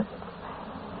help it.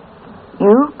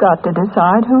 You've got to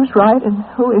decide who's right and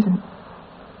who isn't.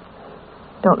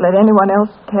 Don't let anyone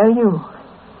else tell you.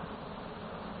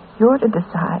 You're to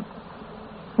decide.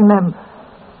 Remember.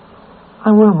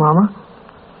 I will, Mama.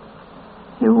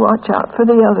 You watch out for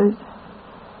the others.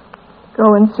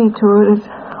 Go and see to it as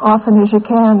often as you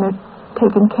can they're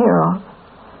taken care of.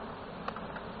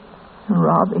 And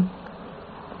Robbie,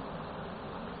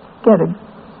 get a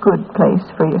good place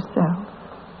for yourself.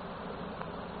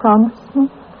 Promise me?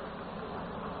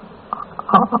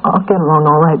 I'll get along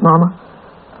all right, Mama.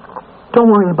 Don't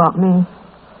worry about me.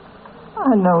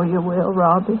 I know you will,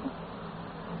 Robbie.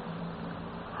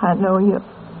 I know you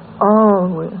all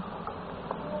will.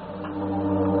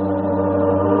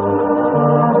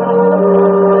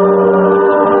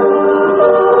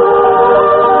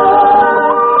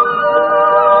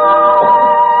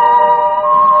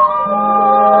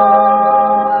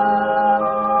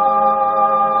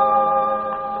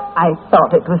 I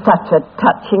thought it was such a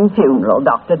touching funeral,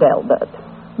 Dr. Delbert.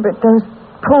 But those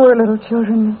poor little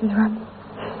children, Mrs. Run.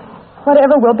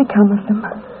 Whatever will become of them?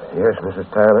 Yes, Mrs.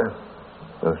 Tyler.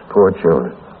 Those poor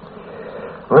children.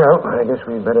 Well, I guess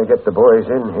we'd better get the boys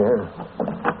in here.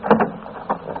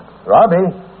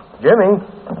 Robbie, Jimmy.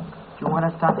 Do you want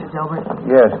us, Dr. Delbert?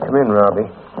 Yes, come in, Robbie.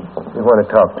 We want to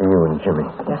talk to you and Jimmy.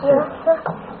 Yes, sir.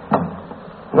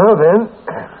 Well, then,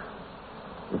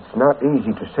 it's not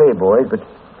easy to say, boys, but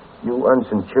you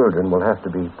unseen children will have to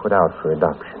be put out for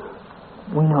adoption.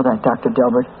 We know that, Dr.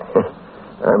 Delbert.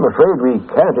 I'm afraid we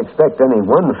can't expect any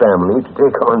one family to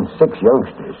take on 6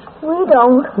 youngsters. We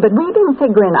don't, but we've been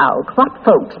figuring out what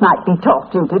folks might be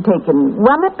talked into taking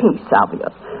one apiece of you.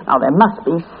 Now, there must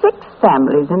be 6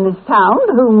 families in this town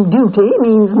whom duty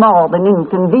means more than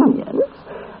inconvenience.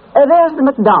 There's the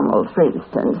McDonalds, for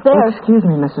instance. Excuse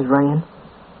me, Mrs. Runyon.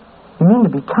 You mean to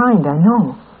be kind, I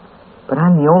know. But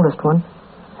I'm the oldest one.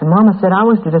 And Mama said I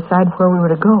was to decide where we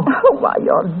were to go. Oh, why,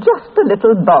 you're just a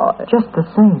little boy. Just the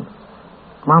same.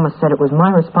 Mama said it was my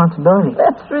responsibility.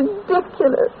 That's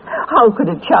ridiculous. How could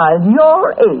a child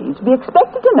your age be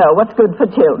expected to know what's good for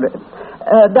children?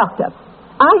 Doctor,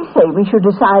 I say we should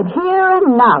decide here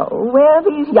and now where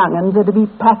these young'uns are to be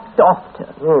packed off to.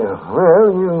 Yeah, well,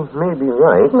 you may be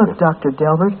right. Look, Dr.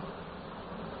 Delbert,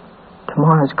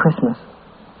 tomorrow's Christmas.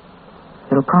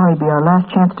 It'll probably be our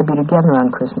last chance to be together on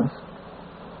Christmas.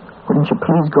 Wouldn't you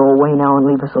please go away now and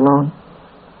leave us alone?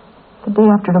 The day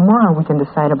after tomorrow, we can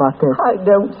decide about this. I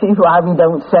don't see why we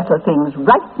don't settle things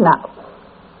right now.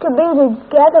 To be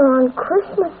together on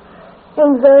Christmas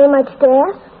ain't very much to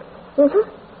ask, is it?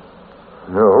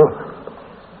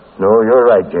 No, you're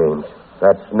right, James.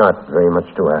 That's not very much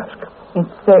to ask. It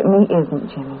certainly isn't,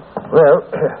 Jimmy. Well,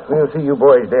 we'll see you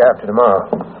boys day after tomorrow.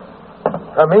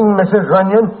 Coming, Mrs.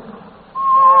 Runyon?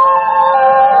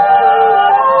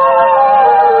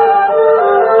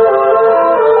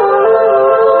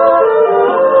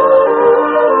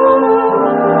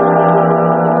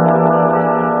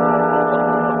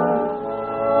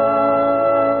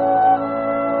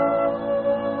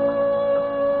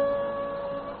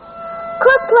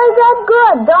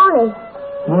 Don't he?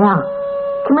 Yeah.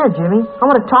 Come here, Jimmy. I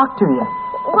want to talk to you.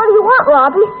 What do you want,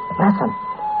 Robbie? Listen.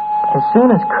 As soon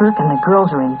as Kirk and the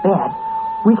girls are in bed,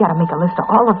 we got to make a list of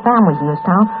all the families in this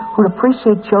town who'd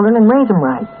appreciate children and raise them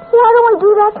right. Why don't we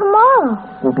do that tomorrow?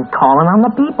 We'll be calling on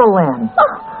the people then.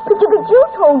 Oh, but you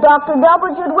told Dr.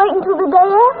 Delbert you'd wait until the day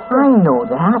after. I know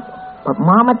that, but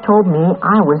Mama told me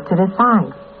I was to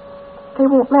decide. They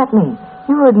won't let me.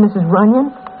 You heard Mrs.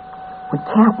 Runyon. We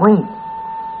can't wait.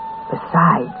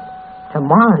 Besides,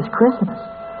 tomorrow's Christmas.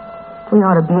 We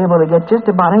ought to be able to get just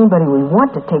about anybody we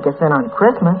want to take us in on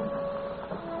Christmas.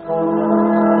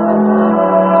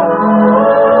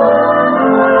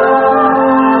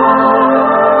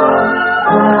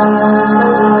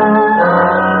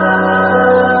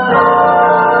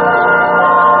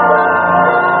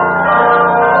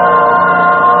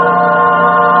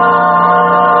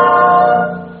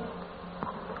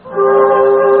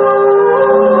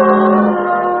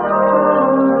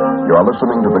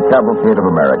 Listening to The Cavalcade of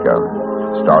America,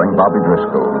 starring Bobby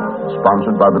Driscoll,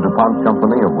 sponsored by the DuPont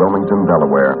Company of Wilmington,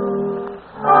 Delaware.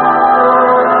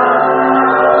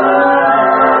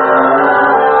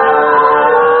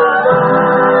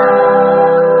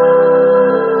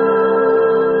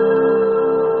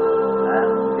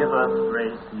 And give us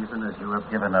grace even as you have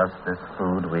given us this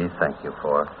food we thank you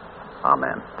for.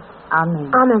 Amen. Amen.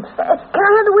 Can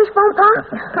I have the wishbone, Pop?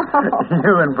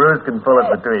 You and Bruce can pull it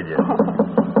between you.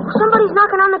 Somebody's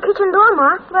knocking on the kitchen door,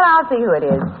 Ma. Well, I'll see who it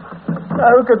is.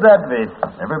 Who could that be?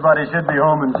 Everybody should be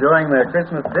home enjoying their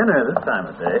Christmas dinner this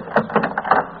time of day.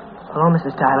 Hello,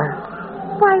 Mrs. Tyler.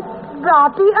 Why,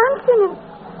 Robbie Unson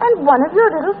and one of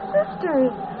your little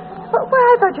sisters. Well, why,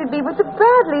 I thought you'd be with the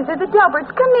Bradleys or the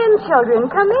Delberts. Come in, children.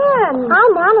 Come in.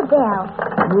 I'm Annabelle.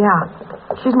 Yeah.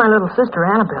 She's my little sister,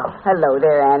 Annabelle. Hello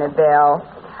there, Annabelle.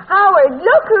 Howard,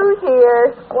 look who's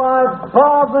here. Why,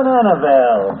 Bob and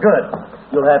Annabelle. Good.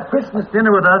 You'll have Christmas dinner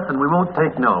with us, and we won't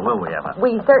take no, will we, Emma?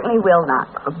 We certainly will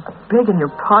not. Begging your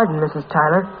pardon, Mrs.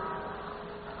 Tyler.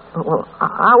 But, well,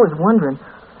 I was wondering.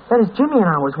 That is, Jimmy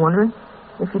and I was wondering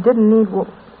if you didn't need...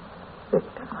 Well,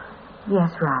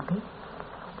 yes, Robbie?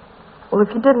 Well,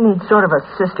 if you didn't need sort of a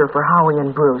sister for Howie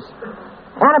and Bruce.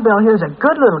 Annabelle here's a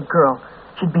good little girl.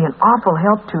 She'd be an awful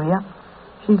help to you.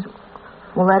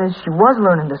 Well, that is, she was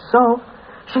learning to sew.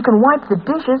 She can wipe the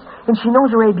dishes, and she knows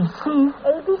her ABCs.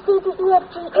 A, B, C, D, E, F,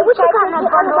 G, H, I, J, K, L, M,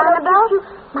 N, O, P, Q.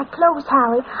 My clothes,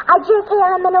 Howie. I, J, K,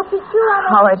 L, M, N, O, P, Q.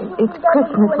 Howard, it's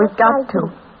Christmas. We've got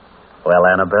to. Well,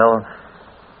 Annabelle,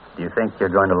 do you think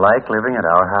you're going to like living at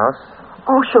our house?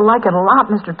 Oh, she'll like it a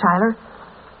lot, Mr. Tyler.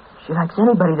 She likes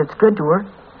anybody that's good to her.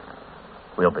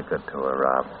 We'll be good to her,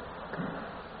 Rob.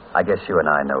 I guess you and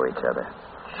I know each other.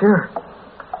 Sure.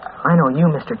 I know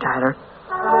you, Mr. Tyler.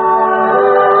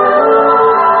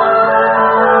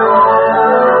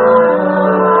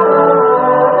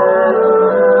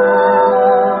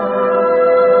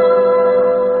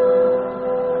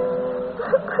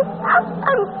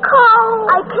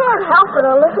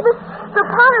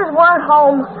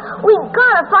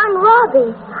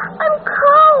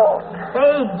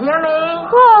 Jimmy!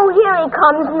 Oh, here he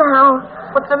comes now.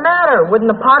 What's the matter? Wouldn't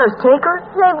the Potters take her?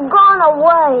 They've gone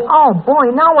away. Oh,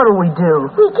 boy, now what do we do?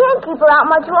 We can't keep her out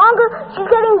much longer. She's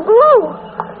getting blue.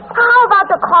 How about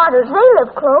the Carters? They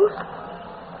live close.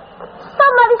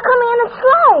 Somebody's coming in a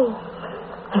sleigh.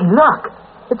 Hey, look.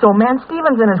 It's old man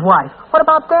Stevens and his wife. What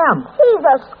about them? He's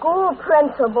a school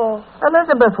principal.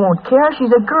 Elizabeth won't care. She's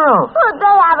a girl. Well,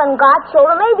 they haven't got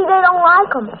children. Maybe they don't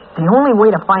like them. The only way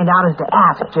to find out is to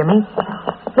ask, Jimmy.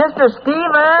 Mr.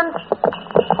 Stevens!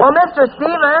 Oh, Mr.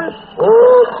 Stevens!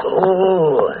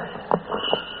 Oh.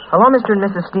 Hello, Mr. and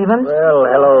Mrs. Stevens. Well,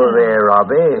 hello there,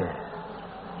 Robbie.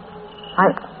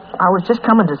 I was just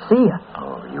coming to see you.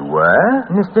 Oh, you were?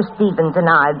 Mr. Stevens and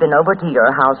I have been over to your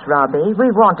house, Robbie.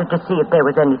 We wanted to see if there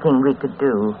was anything we could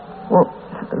do. Well,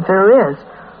 there is.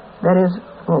 That is,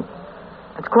 well,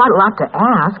 it's quite a lot to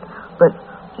ask, but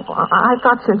I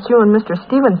thought since you and Mr.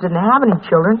 Stevens didn't have any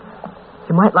children,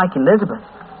 you might like Elizabeth.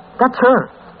 That's her.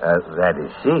 That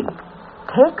is she.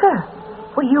 Take her?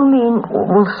 What do you mean?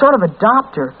 Well, sort of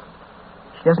adopt her.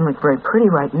 She doesn't look very pretty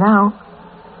right now,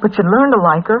 but you'd learn to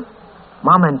like her.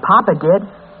 Mama and Papa did.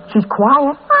 She's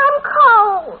quiet. I'm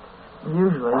cold.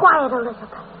 Usually. Quiet,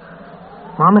 Elizabeth.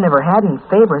 Mama never had any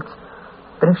favorites,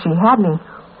 but if she had any,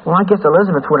 well, I guess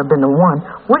Elizabeth would have been the one.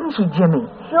 Wouldn't she, Jimmy?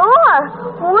 Sure.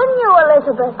 Wouldn't you,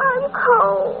 Elizabeth? I'm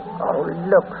cold. Oh,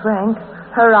 look, Frank.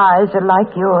 Her eyes are like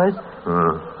yours.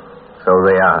 So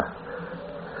they are.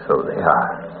 So they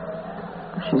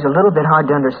are. She's a little bit hard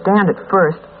to understand at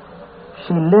first.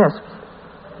 She lisps.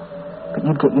 But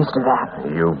you'd get used to that.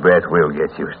 You bet we'll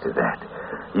get used to that.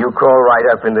 You crawl right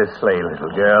up in this sleigh,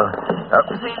 little girl. Up,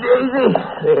 see, Daisy.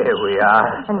 There we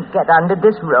are. And get under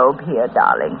this robe here,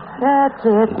 darling. That's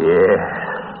it. Yeah.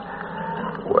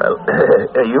 Well,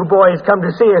 you boys come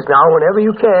to see us now whenever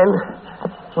you can.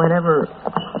 Whenever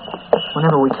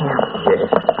we can. Yes.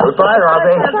 Goodbye,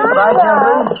 Robbie. Goodbye,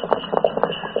 gentlemen.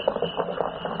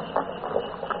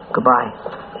 Goodbye.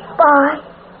 Bye.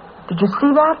 Did you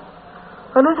see that?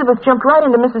 Elizabeth jumped right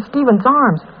into Mrs. Stevens'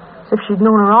 arms, as if she'd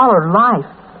known her all her life.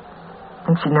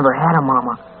 And she'd never had a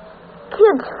mama.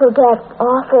 Kids forget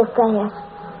awful fast.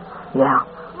 Yeah.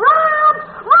 Rob!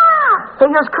 Rob!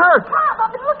 Hey, here's Kurt. Rob,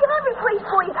 I've been looking every place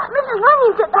for you. Mrs.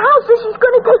 Running's at the house, says she's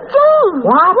going to take Jane.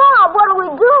 What? Rob, what do we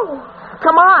do?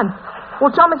 Come on.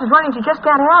 We'll tell Mrs. Running she just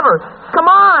can't have her.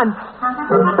 Come on.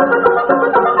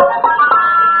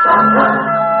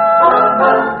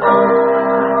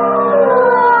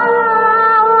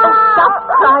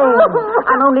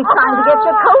 I'm only trying to get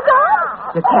your coat on.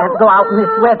 You can't go out in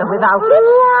this weather without it.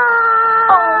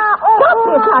 Stop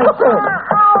it, I said.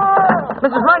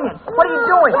 Mrs. Runyon, what are you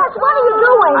doing? Yes, what are you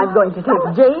doing? I'm going to take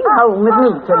Jane home with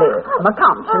me to live. My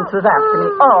conscience was after me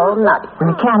all night. Well,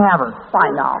 you can't have her. Why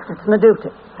not? It's my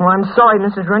duty. Well, I'm sorry,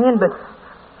 Mrs. Runyon, but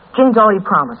Jane's already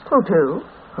promised. Who to?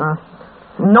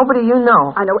 Nobody you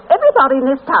know. I know everybody in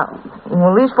this town.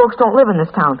 Well, these folks don't live in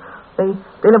this town. They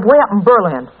live way up in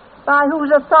Berlin. By whose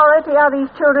authority are these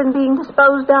children being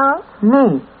disposed of?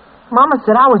 Me. Mama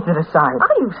said I was to decide.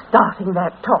 Are you starting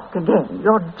that talk again?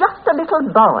 You're just a little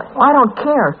boy. I don't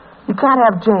care. You can't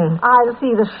have Jane. I'll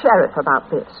see the sheriff about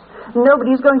this.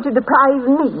 Nobody's going to deprive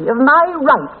me of my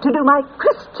right to do my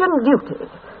Christian duty.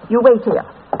 You wait here.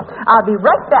 I'll be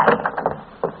right back.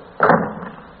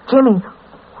 Jimmy,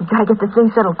 we gotta get this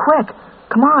thing settled quick.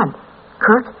 Come on.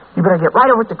 Kurt, you better get right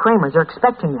over at the Kramers. They're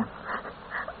expecting you.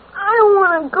 I don't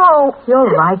want to go.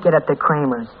 You'll like it at the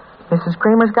Kramers. Mrs.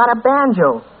 Kramer's got a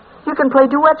banjo. You can play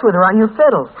duets with her on your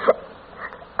fiddle.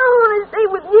 I want to stay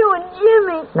with you and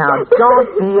Jimmy. Now,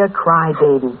 don't be a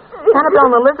crybaby. Annabelle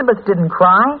and Elizabeth didn't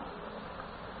cry.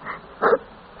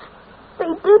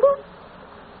 They didn't?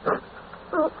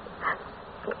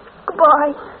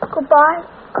 Goodbye. Goodbye,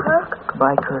 Kirk.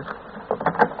 Goodbye, Kirk.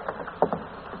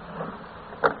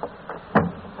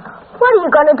 What are you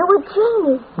going to do with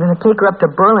Janie? I'm going to take her up to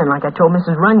Berlin like I told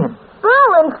Mrs. Runyon.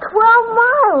 Berlin's 12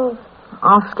 miles.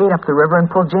 I'll skate up the river and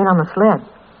pull Jane on the sled.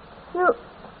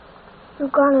 You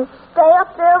going to stay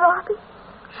up there, Robbie?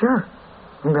 Sure.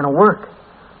 I'm going to work.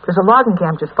 There's a logging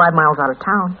camp just 5 miles out of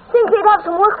town. Think they'd have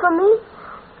some work for me?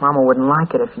 Mama wouldn't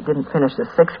like it if you didn't finish the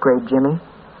 6th grade, Jimmy.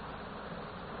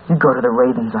 You go to the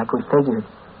Ravens like we figured.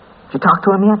 Did you talk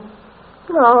to him yet?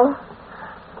 No.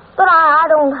 But I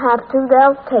don't have to.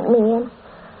 They'll take me in.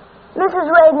 Mrs.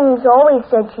 Ravens always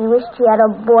said she wished she had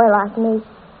a boy like me.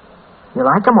 You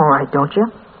like him all right, don't you?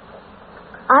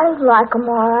 I like him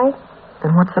all right.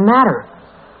 Then what's the matter?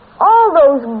 All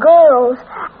those girls,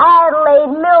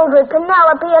 Adelaide, Mildred,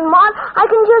 Penelope, and Maud, I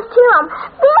can just hear them.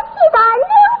 This is our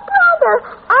new brother.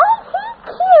 Ain't he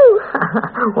cute?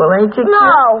 Well, ain't you cute?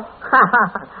 No.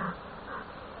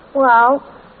 Well,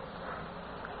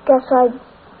 Guess I'd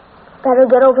better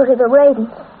get over to the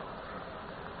Ravens.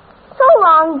 So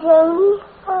long, Janie.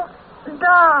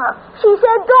 Dog. She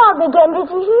said dog again, did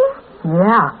you hear?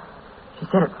 Yeah. She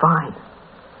said it fine.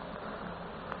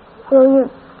 Will you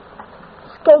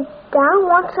skate down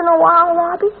once in a while,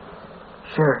 Robbie?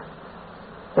 Sure.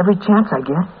 Every chance I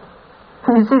get.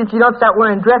 You see that you don't start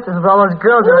wearing dresses with all those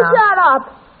girls You around. shut up.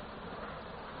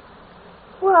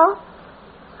 Well,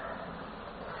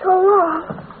 so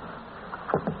long.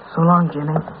 So long,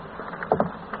 Jimmy.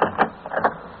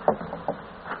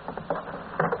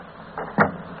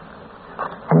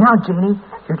 And now, Janie,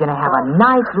 you're going to have a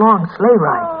nice long sleigh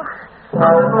ride.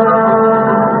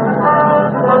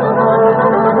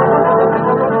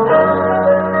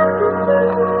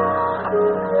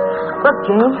 Look,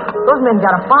 Jane, those men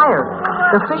got a fire.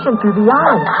 They're fishing through the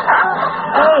ice.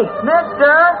 Hey,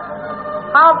 mister,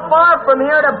 how far from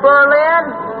here to Berlin?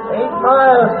 8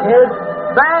 miles, kid.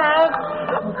 Thanks.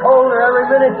 Getting colder every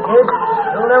minute, kid.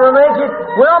 You'll never make it.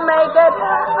 We'll make it.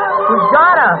 We've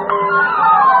gotta.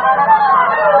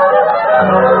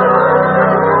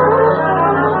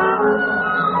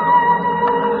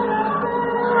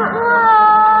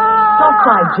 Don't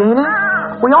cry, Janie.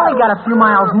 We only got a few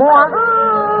miles more.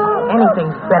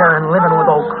 Anything's better than living with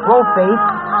old Crowface.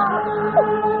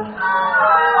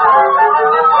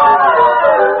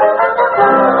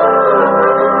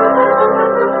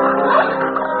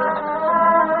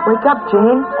 Wake up,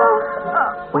 Jane.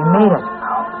 We made it.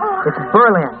 It's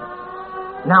Berlin.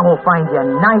 Now we'll find you a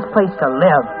nice place to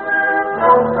live.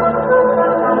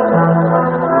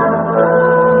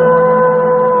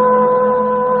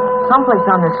 Someplace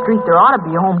on the street there ought to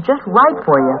be a home just right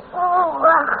for you.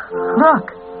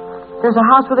 Look, there's a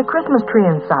house with a Christmas tree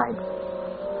inside.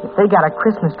 If they got a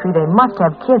Christmas tree, they must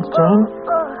have kids, Jane.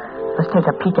 Let's take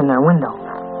a peek in their window.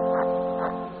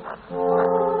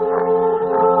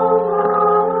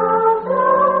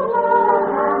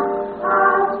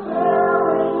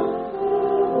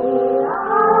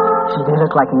 Gee, they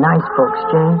look like nice folks,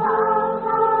 Jane.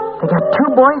 They got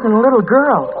 2 boys and a little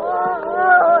girl.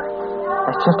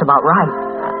 That's just about right.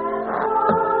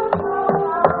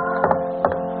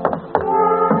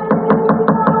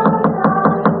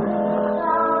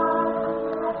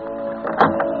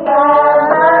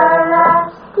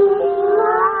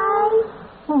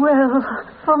 Well,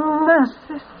 for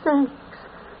mercy's sakes.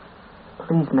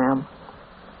 Please, ma'am.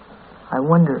 I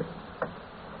wonder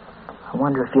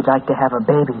if you'd like to have a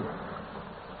baby.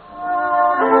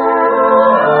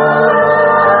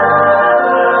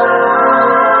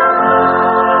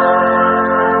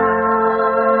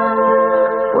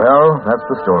 That's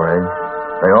the story.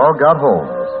 They all got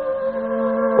homes.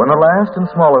 When the last and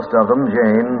smallest of them,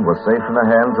 Jane, was safe in the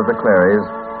hands of the Clarys,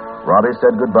 Robbie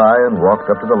said goodbye and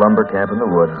walked up to the lumber camp in the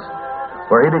woods,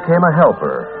 where he became a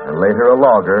helper and later a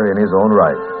logger in his own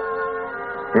right.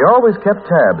 He always kept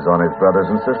tabs on his brothers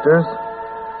and sisters,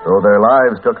 though their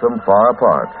lives took them far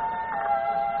apart.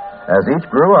 As each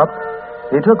grew up,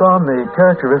 he took on the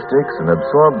characteristics and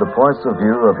absorbed the points of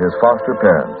view of his foster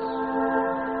parents.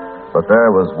 But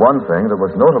there was one thing that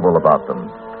was notable about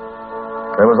them.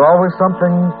 There was always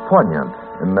something poignant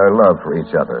in their love for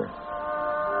each other,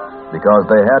 because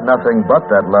they had nothing but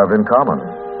that love in common.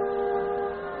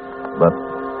 But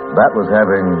that was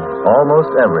having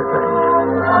almost everything.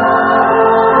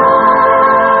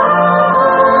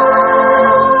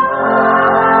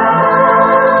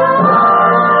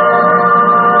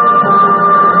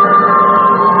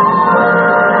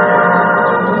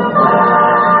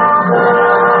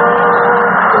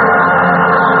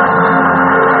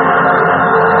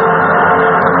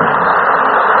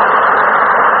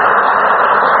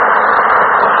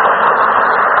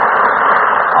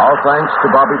 Thanks to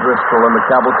Bobby Driscoll and the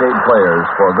Cavalcade Players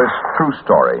for this true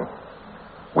story.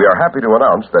 We are happy to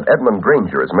announce that Edmund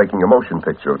Granger is making a motion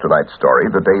picture of tonight's story,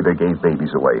 The Day They Gave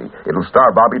Babies Away. It'll star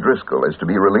Bobby Driscoll, is to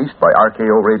be released by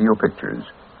RKO Radio Pictures.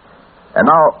 And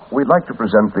now, we'd like to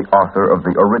present the author of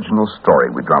the original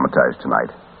story we dramatized tonight,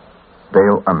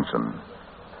 Dale Unson.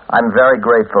 I'm very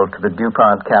grateful to the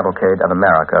DuPont Cavalcade of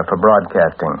America for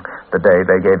broadcasting The Day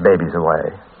They Gave Babies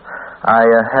Away. I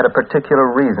had a particular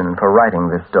reason for writing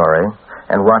this story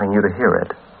and wanting you to hear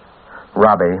it.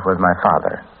 Robbie was my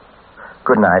father.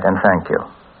 Good night, and thank you.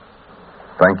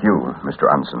 Thank you, Mr.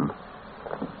 Unson.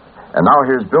 And now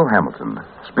here's Bill Hamilton,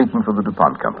 speaking for the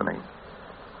DuPont Company.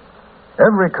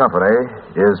 Every company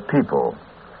is people.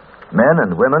 Men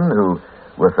and women who,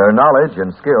 with their knowledge and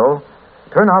skill,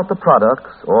 turn out the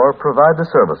products or provide the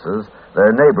services their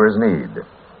neighbors need.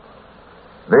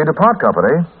 The DuPont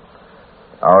Company,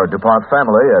 our DuPont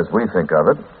family, as we think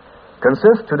of it,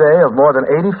 consists today of more than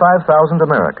 85,000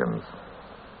 Americans.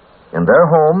 In their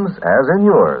homes, as in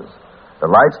yours, the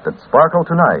lights that sparkle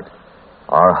tonight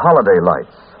are holiday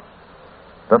lights.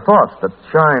 The thoughts that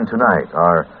shine tonight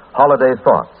are holiday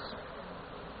thoughts.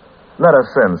 Let us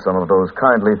send some of those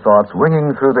kindly thoughts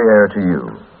winging through the air to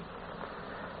you.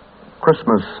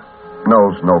 Christmas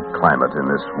knows no climate in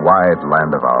this wide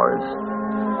land of ours.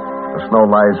 The snow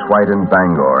lies white in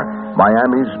Bangor.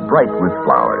 Miami's bright with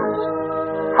flowers.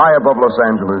 High above Los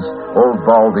Angeles, Old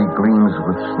Baldy gleams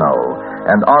with snow,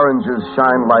 and oranges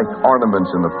shine like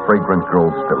ornaments in the fragrant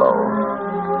groves below.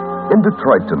 In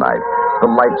Detroit tonight, the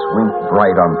lights wink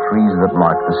bright on trees that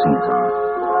mark the season.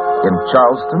 In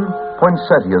Charleston,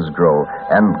 poinsettias grow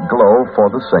and glow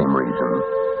for the same reason.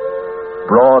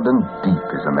 Broad and deep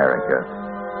is America.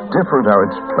 Different are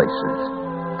its places.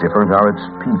 Different are its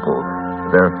people,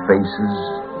 their faces,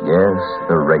 yes,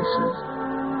 their races.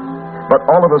 But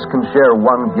all of us can share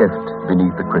one gift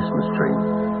beneath the Christmas tree.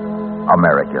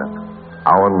 America,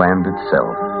 our land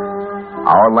itself.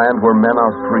 Our land where men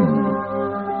are free.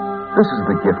 This is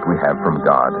the gift we have from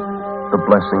God, the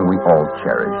blessing we all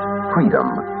cherish. Freedom,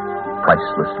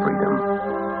 priceless freedom.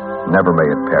 Never may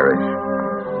it perish.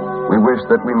 We wish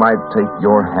that we might take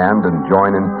your hand and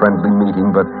join in friendly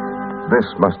meeting, but this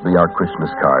must be our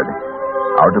Christmas card,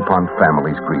 our DuPont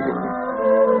family's greeting.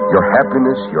 Your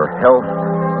happiness, your health,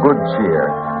 good cheer,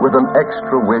 with an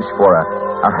extra wish for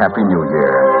a Happy New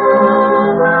Year.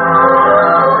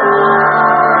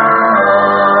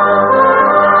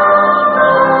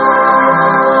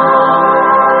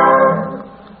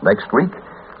 Next week,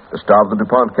 the star of the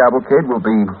DuPont Cavalcade will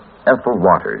be Ethel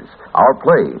Waters. Our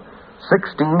play,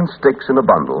 16 Sticks in a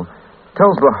Bundle,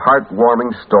 tells the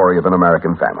heartwarming story of an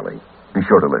American family. Be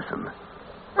sure to listen.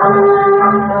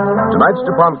 Tonight's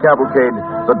DuPont Cavalcade,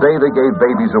 The Day They Gave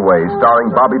Babies Away,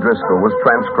 starring Bobby Driscoll, was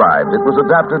transcribed. It was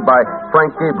adapted by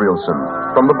Frank Gabrielson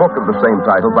from the book of the same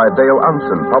title by Dale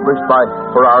Unson, published by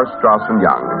Farrar, Straus &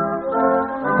 Young.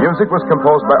 Music was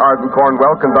composed by Arden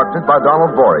Cornwell, conducted by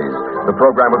Donald Voorhees. The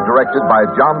program was directed by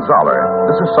John Zoller.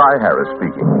 This is Cy Harris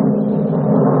speaking.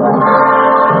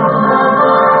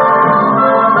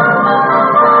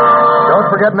 Don't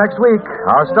forget next week,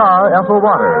 our star, Ethel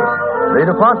Waters. The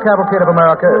DuPont Cavalcade of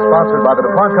America is sponsored by the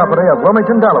DuPont Company of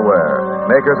Wilmington, Delaware,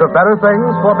 makers of better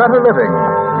things for better living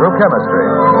through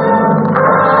chemistry.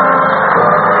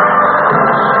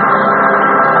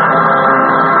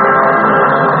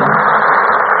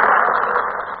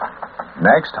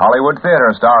 Next, Hollywood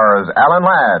Theater stars Alan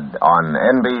Ladd on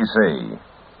NBC.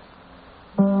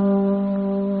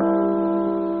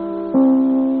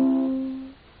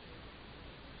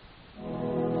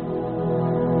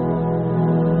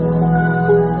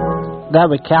 That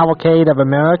was Cavalcade of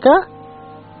America.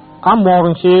 I'm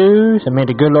Walden Hughes, and may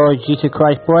the good Lord Jesus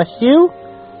Christ bless you.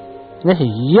 This is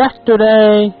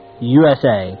Yesterday,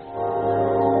 USA.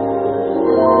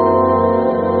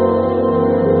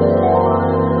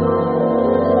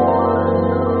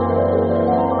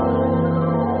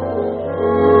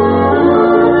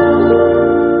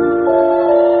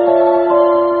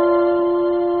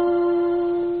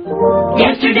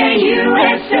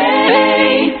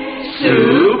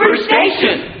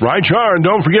 Right, Char, and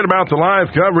don't forget about the live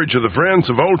coverage of the Friends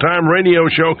of Old Time Radio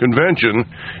Show Convention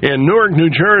in Newark, New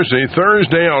Jersey,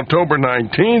 Thursday, October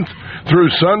 19th through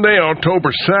Sunday, October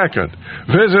 2nd.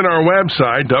 Visit our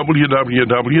website,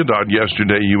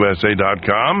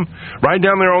 www.yesterdayyusa.com. Right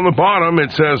down there on the bottom,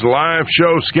 it says Live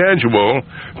Show Schedule.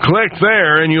 Click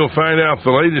there, and you'll find out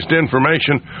the latest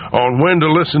information on when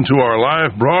to listen to our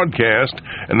live broadcast,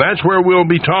 and that's where we'll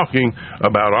be talking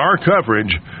about our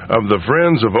coverage of the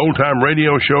Friends of Old Time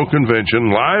Radio Show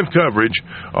Convention, live coverage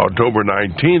October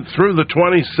 19th through the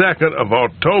 22nd of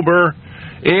October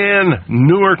in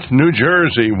Newark, New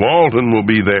Jersey. Walden will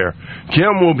be there.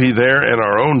 Kim will be there, and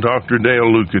our own Dr.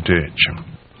 Dale Lukatich.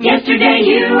 Yesterday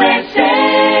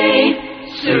USA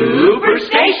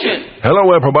Superstation.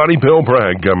 Hello, everybody. Bill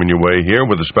Bragg coming your way here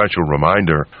with a special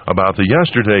reminder about the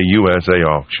Yesterday USA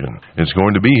auction. It's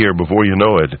going to be here before you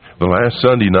know it, the last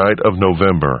Sunday night of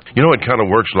November. You know, it kind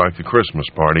of works like the Christmas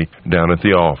party down at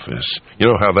the office. You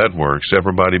know how that works.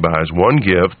 Everybody buys one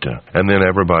gift, and then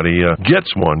everybody gets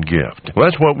one gift. Well,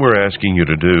 that's what we're asking you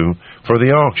to do for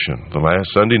the auction, the last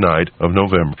Sunday night of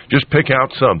November. Just pick out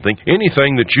something,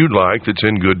 anything that you'd like that's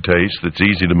in good taste, that's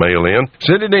easy to mail in,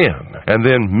 send it in, and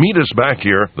then meet us back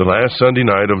here the last last Sunday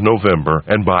night of November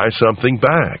and buy something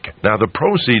back. Now, the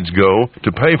proceeds go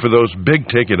to pay for those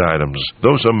big-ticket items,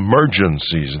 those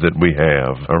emergencies that we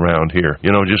have around here.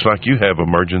 You know, just like you have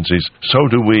emergencies, so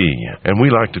do we. And we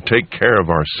like to take care of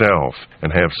ourselves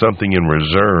and have something in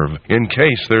reserve in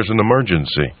case there's an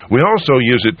emergency. We also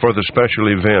use it for the special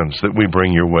events that we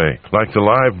bring your way, like the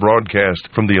live broadcast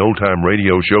from the old-time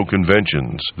radio show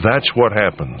conventions. That's what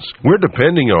happens. We're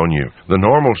depending on you. The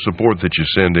normal support that you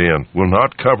send in will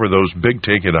not cover those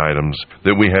big-ticket items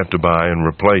that we have to buy and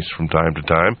replace from time to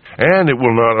time, and it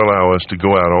will not allow us to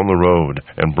go out on the road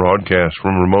and broadcast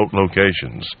from remote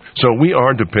locations. So we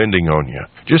are depending on you.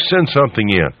 Just send something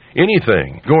in.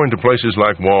 Anything. Going to places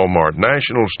like Walmart,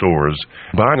 national stores,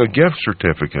 buying a gift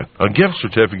certificate. A gift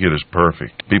certificate is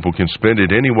perfect. People can spend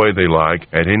it any way they like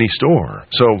at any store.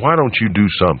 So why don't you do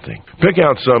something? Pick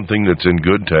out something that's in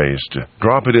good taste,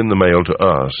 drop it in the mail to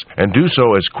us, and do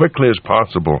so as quickly as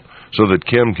possible so that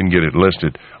Kim can get it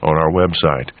listed on our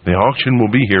website. The auction will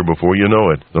be here before you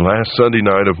know it, the last Sunday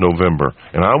night of November,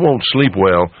 and I won't sleep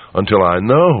well until I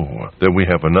know that we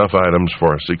have enough items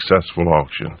for a successful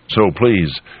auction. So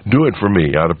please, do it for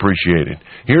me. I'd appreciate it.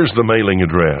 Here's the mailing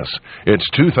address. It's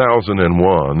 2001,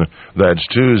 that's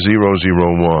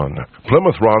 2001,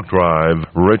 Plymouth Rock Drive,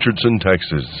 Richardson,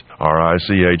 Texas,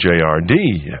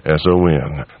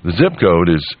 RICHARDSON. The zip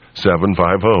code is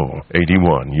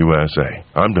 75081, USA.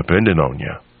 I'm depending on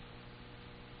you.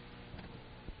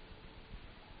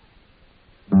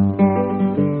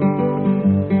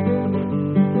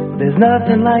 There's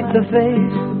nothing like the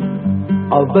face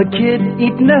of a kid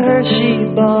eating a Hershey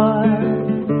bar.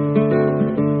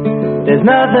 There's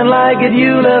nothing like it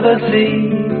you'll ever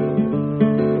see.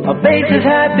 A face as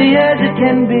happy as it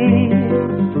can be.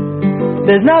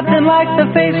 There's nothing like the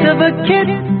face of a kid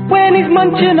when he's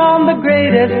munching on the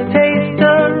greatest taste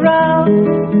around.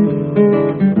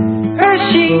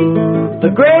 Hershey,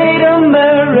 the great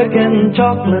American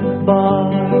chocolate bar.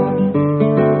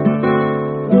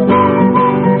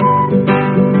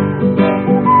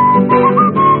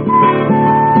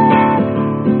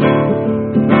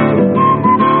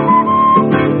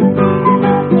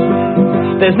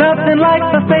 There's nothing like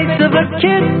the face of a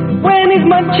kid when he's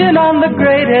munching on the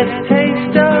greatest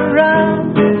taste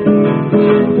around.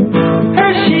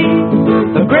 Hershey,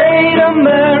 the great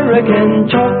American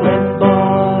chocolate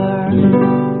bar.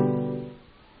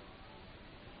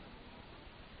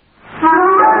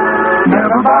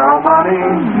 Never borrow money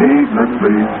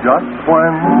needlessly just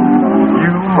when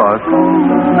you must.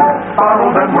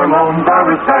 Borrowed and were loaned are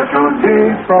a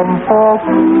specialty from folks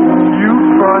you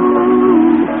trust.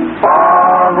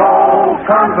 Borrow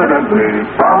confidently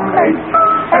from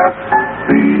HFC.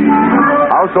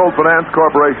 Household Finance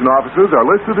Corporation offices are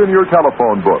listed in your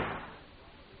telephone book.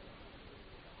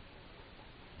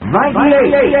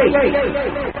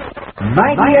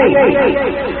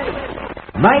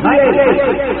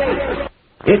 98.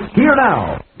 It's here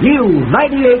now. New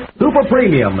 98 Super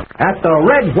Premium at the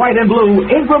red, white, and blue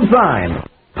Ingram sign.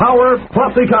 Power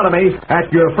plus economy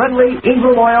at your friendly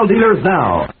Ingram oil dealers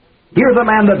now. Here's a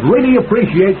man that really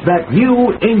appreciates that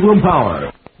new Ingram power.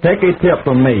 Take a tip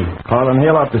from me, Carlin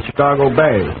Hill of the Chicago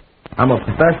Bears. I'm a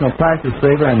professional practice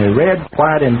saver, and the red,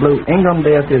 white, and blue Ingram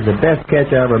disc is the best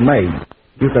catch I ever made.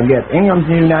 You can get Ingram's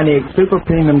new 98 Super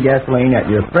Premium gasoline at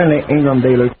your friendly Ingram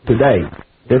dealers today.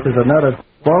 This is another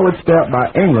forward step by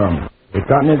Ingram, a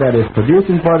company that is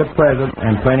producing for the present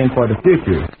and planning for the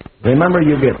future. Remember,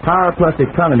 you get power plus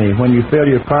economy when you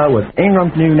fill your car with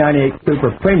Ingram's new 98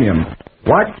 Super Premium.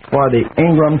 Watch for the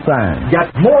Ingram sign. Get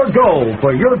more gold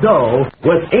for your dough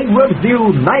with Ingram's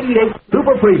new 98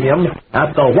 Super Premium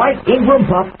at the white Ingram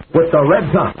pump with the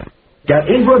red top. Get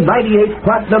Ingram 98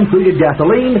 Platinum Treated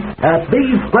Gasoline at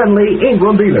these friendly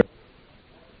Ingram dealers.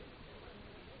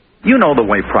 You know the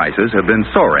way prices have been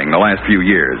soaring the last few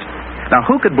years. Now,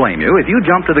 who could blame you if you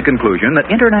jump to the conclusion that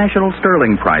international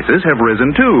sterling prices have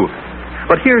risen too?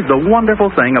 But here's the wonderful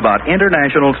thing about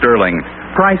international sterling.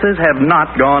 Prices have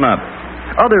not gone up.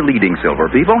 Other leading silver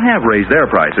people have raised their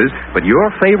prices, but your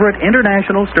favorite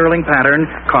international sterling pattern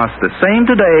costs the same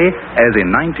today as in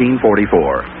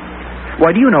 1944.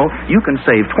 Why, do you know you can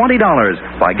save $20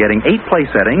 by getting 8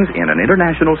 place settings in an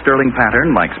international sterling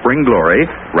pattern like Spring Glory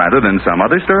rather than some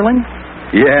other sterling?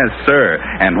 Yes, sir.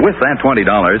 And with that $20,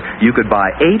 you could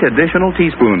buy 8 additional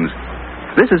teaspoons.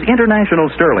 This is international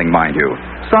sterling, mind you.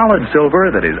 Solid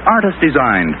silver that is artist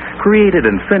designed, created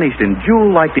and finished in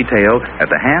jewel-like detail at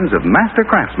the hands of master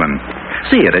craftsmen.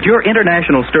 See it at your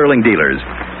international sterling dealers.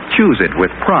 Choose it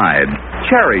with pride.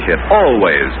 Cherish it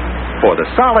always. For the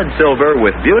solid silver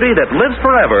with beauty that lives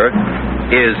forever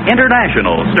is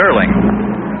international sterling.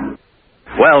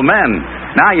 Well, men,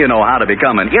 Now you know how to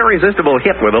become an irresistible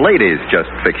hit with the ladies. Just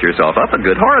fix yourself up a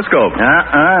good horoscope.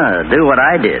 Do what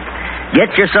I did.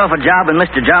 Get yourself a job in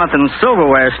Mr. Jonathan's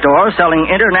silverware store selling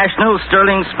International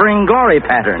Sterling Spring Glory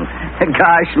pattern.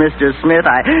 Gosh, Mr. Smith,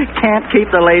 I can't keep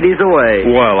the ladies away.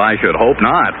 Well, I should hope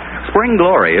not. Spring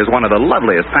Glory is one of the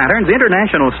loveliest patterns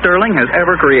International Sterling has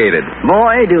ever created.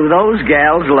 Boy, do those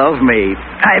gals love me.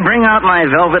 I bring out my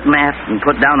velvet mat and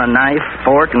put down a knife,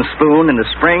 fork, and spoon in the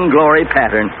Spring Glory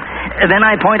pattern. Then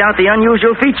I point out the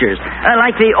unusual features,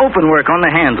 like the open work on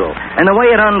the handle, and the way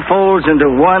it unfolds into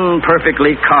one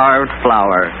perfectly carved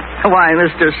flower. Why,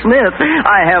 Mr. Smith,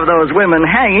 I have those women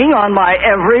hanging on my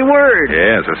every word.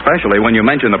 Yes, especially when you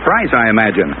mention the price, I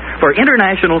imagine. For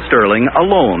International Sterling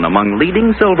alone among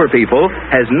leading silver people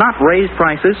has not raised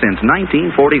prices since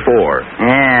 1944.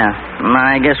 Yeah,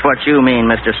 I guess what you mean,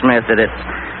 Mr. Smith, that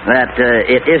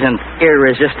it isn't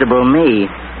irresistible me.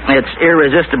 It's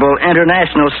irresistible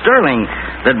International Sterling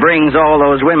that brings all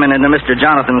those women into Mr.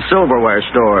 Jonathan's silverware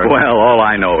store. Well, all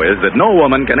I know is that no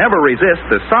woman can ever resist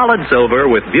the solid silver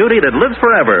with beauty that lives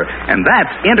forever, and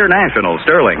that's International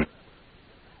Sterling.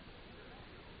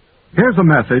 Here's a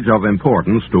message of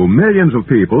importance to millions of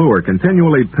people who are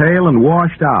continually pale and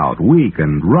washed out, weak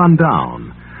and run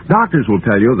down. Doctors will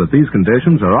tell you that these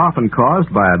conditions are often caused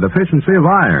by a deficiency of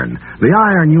iron, the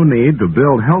iron you need to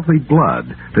build healthy blood,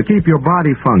 to keep your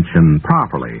body function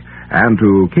properly, and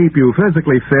to keep you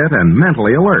physically fit and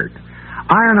mentally alert.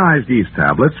 Ironized yeast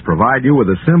tablets provide you with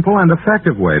a simple and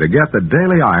effective way to get the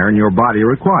daily iron your body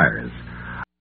requires.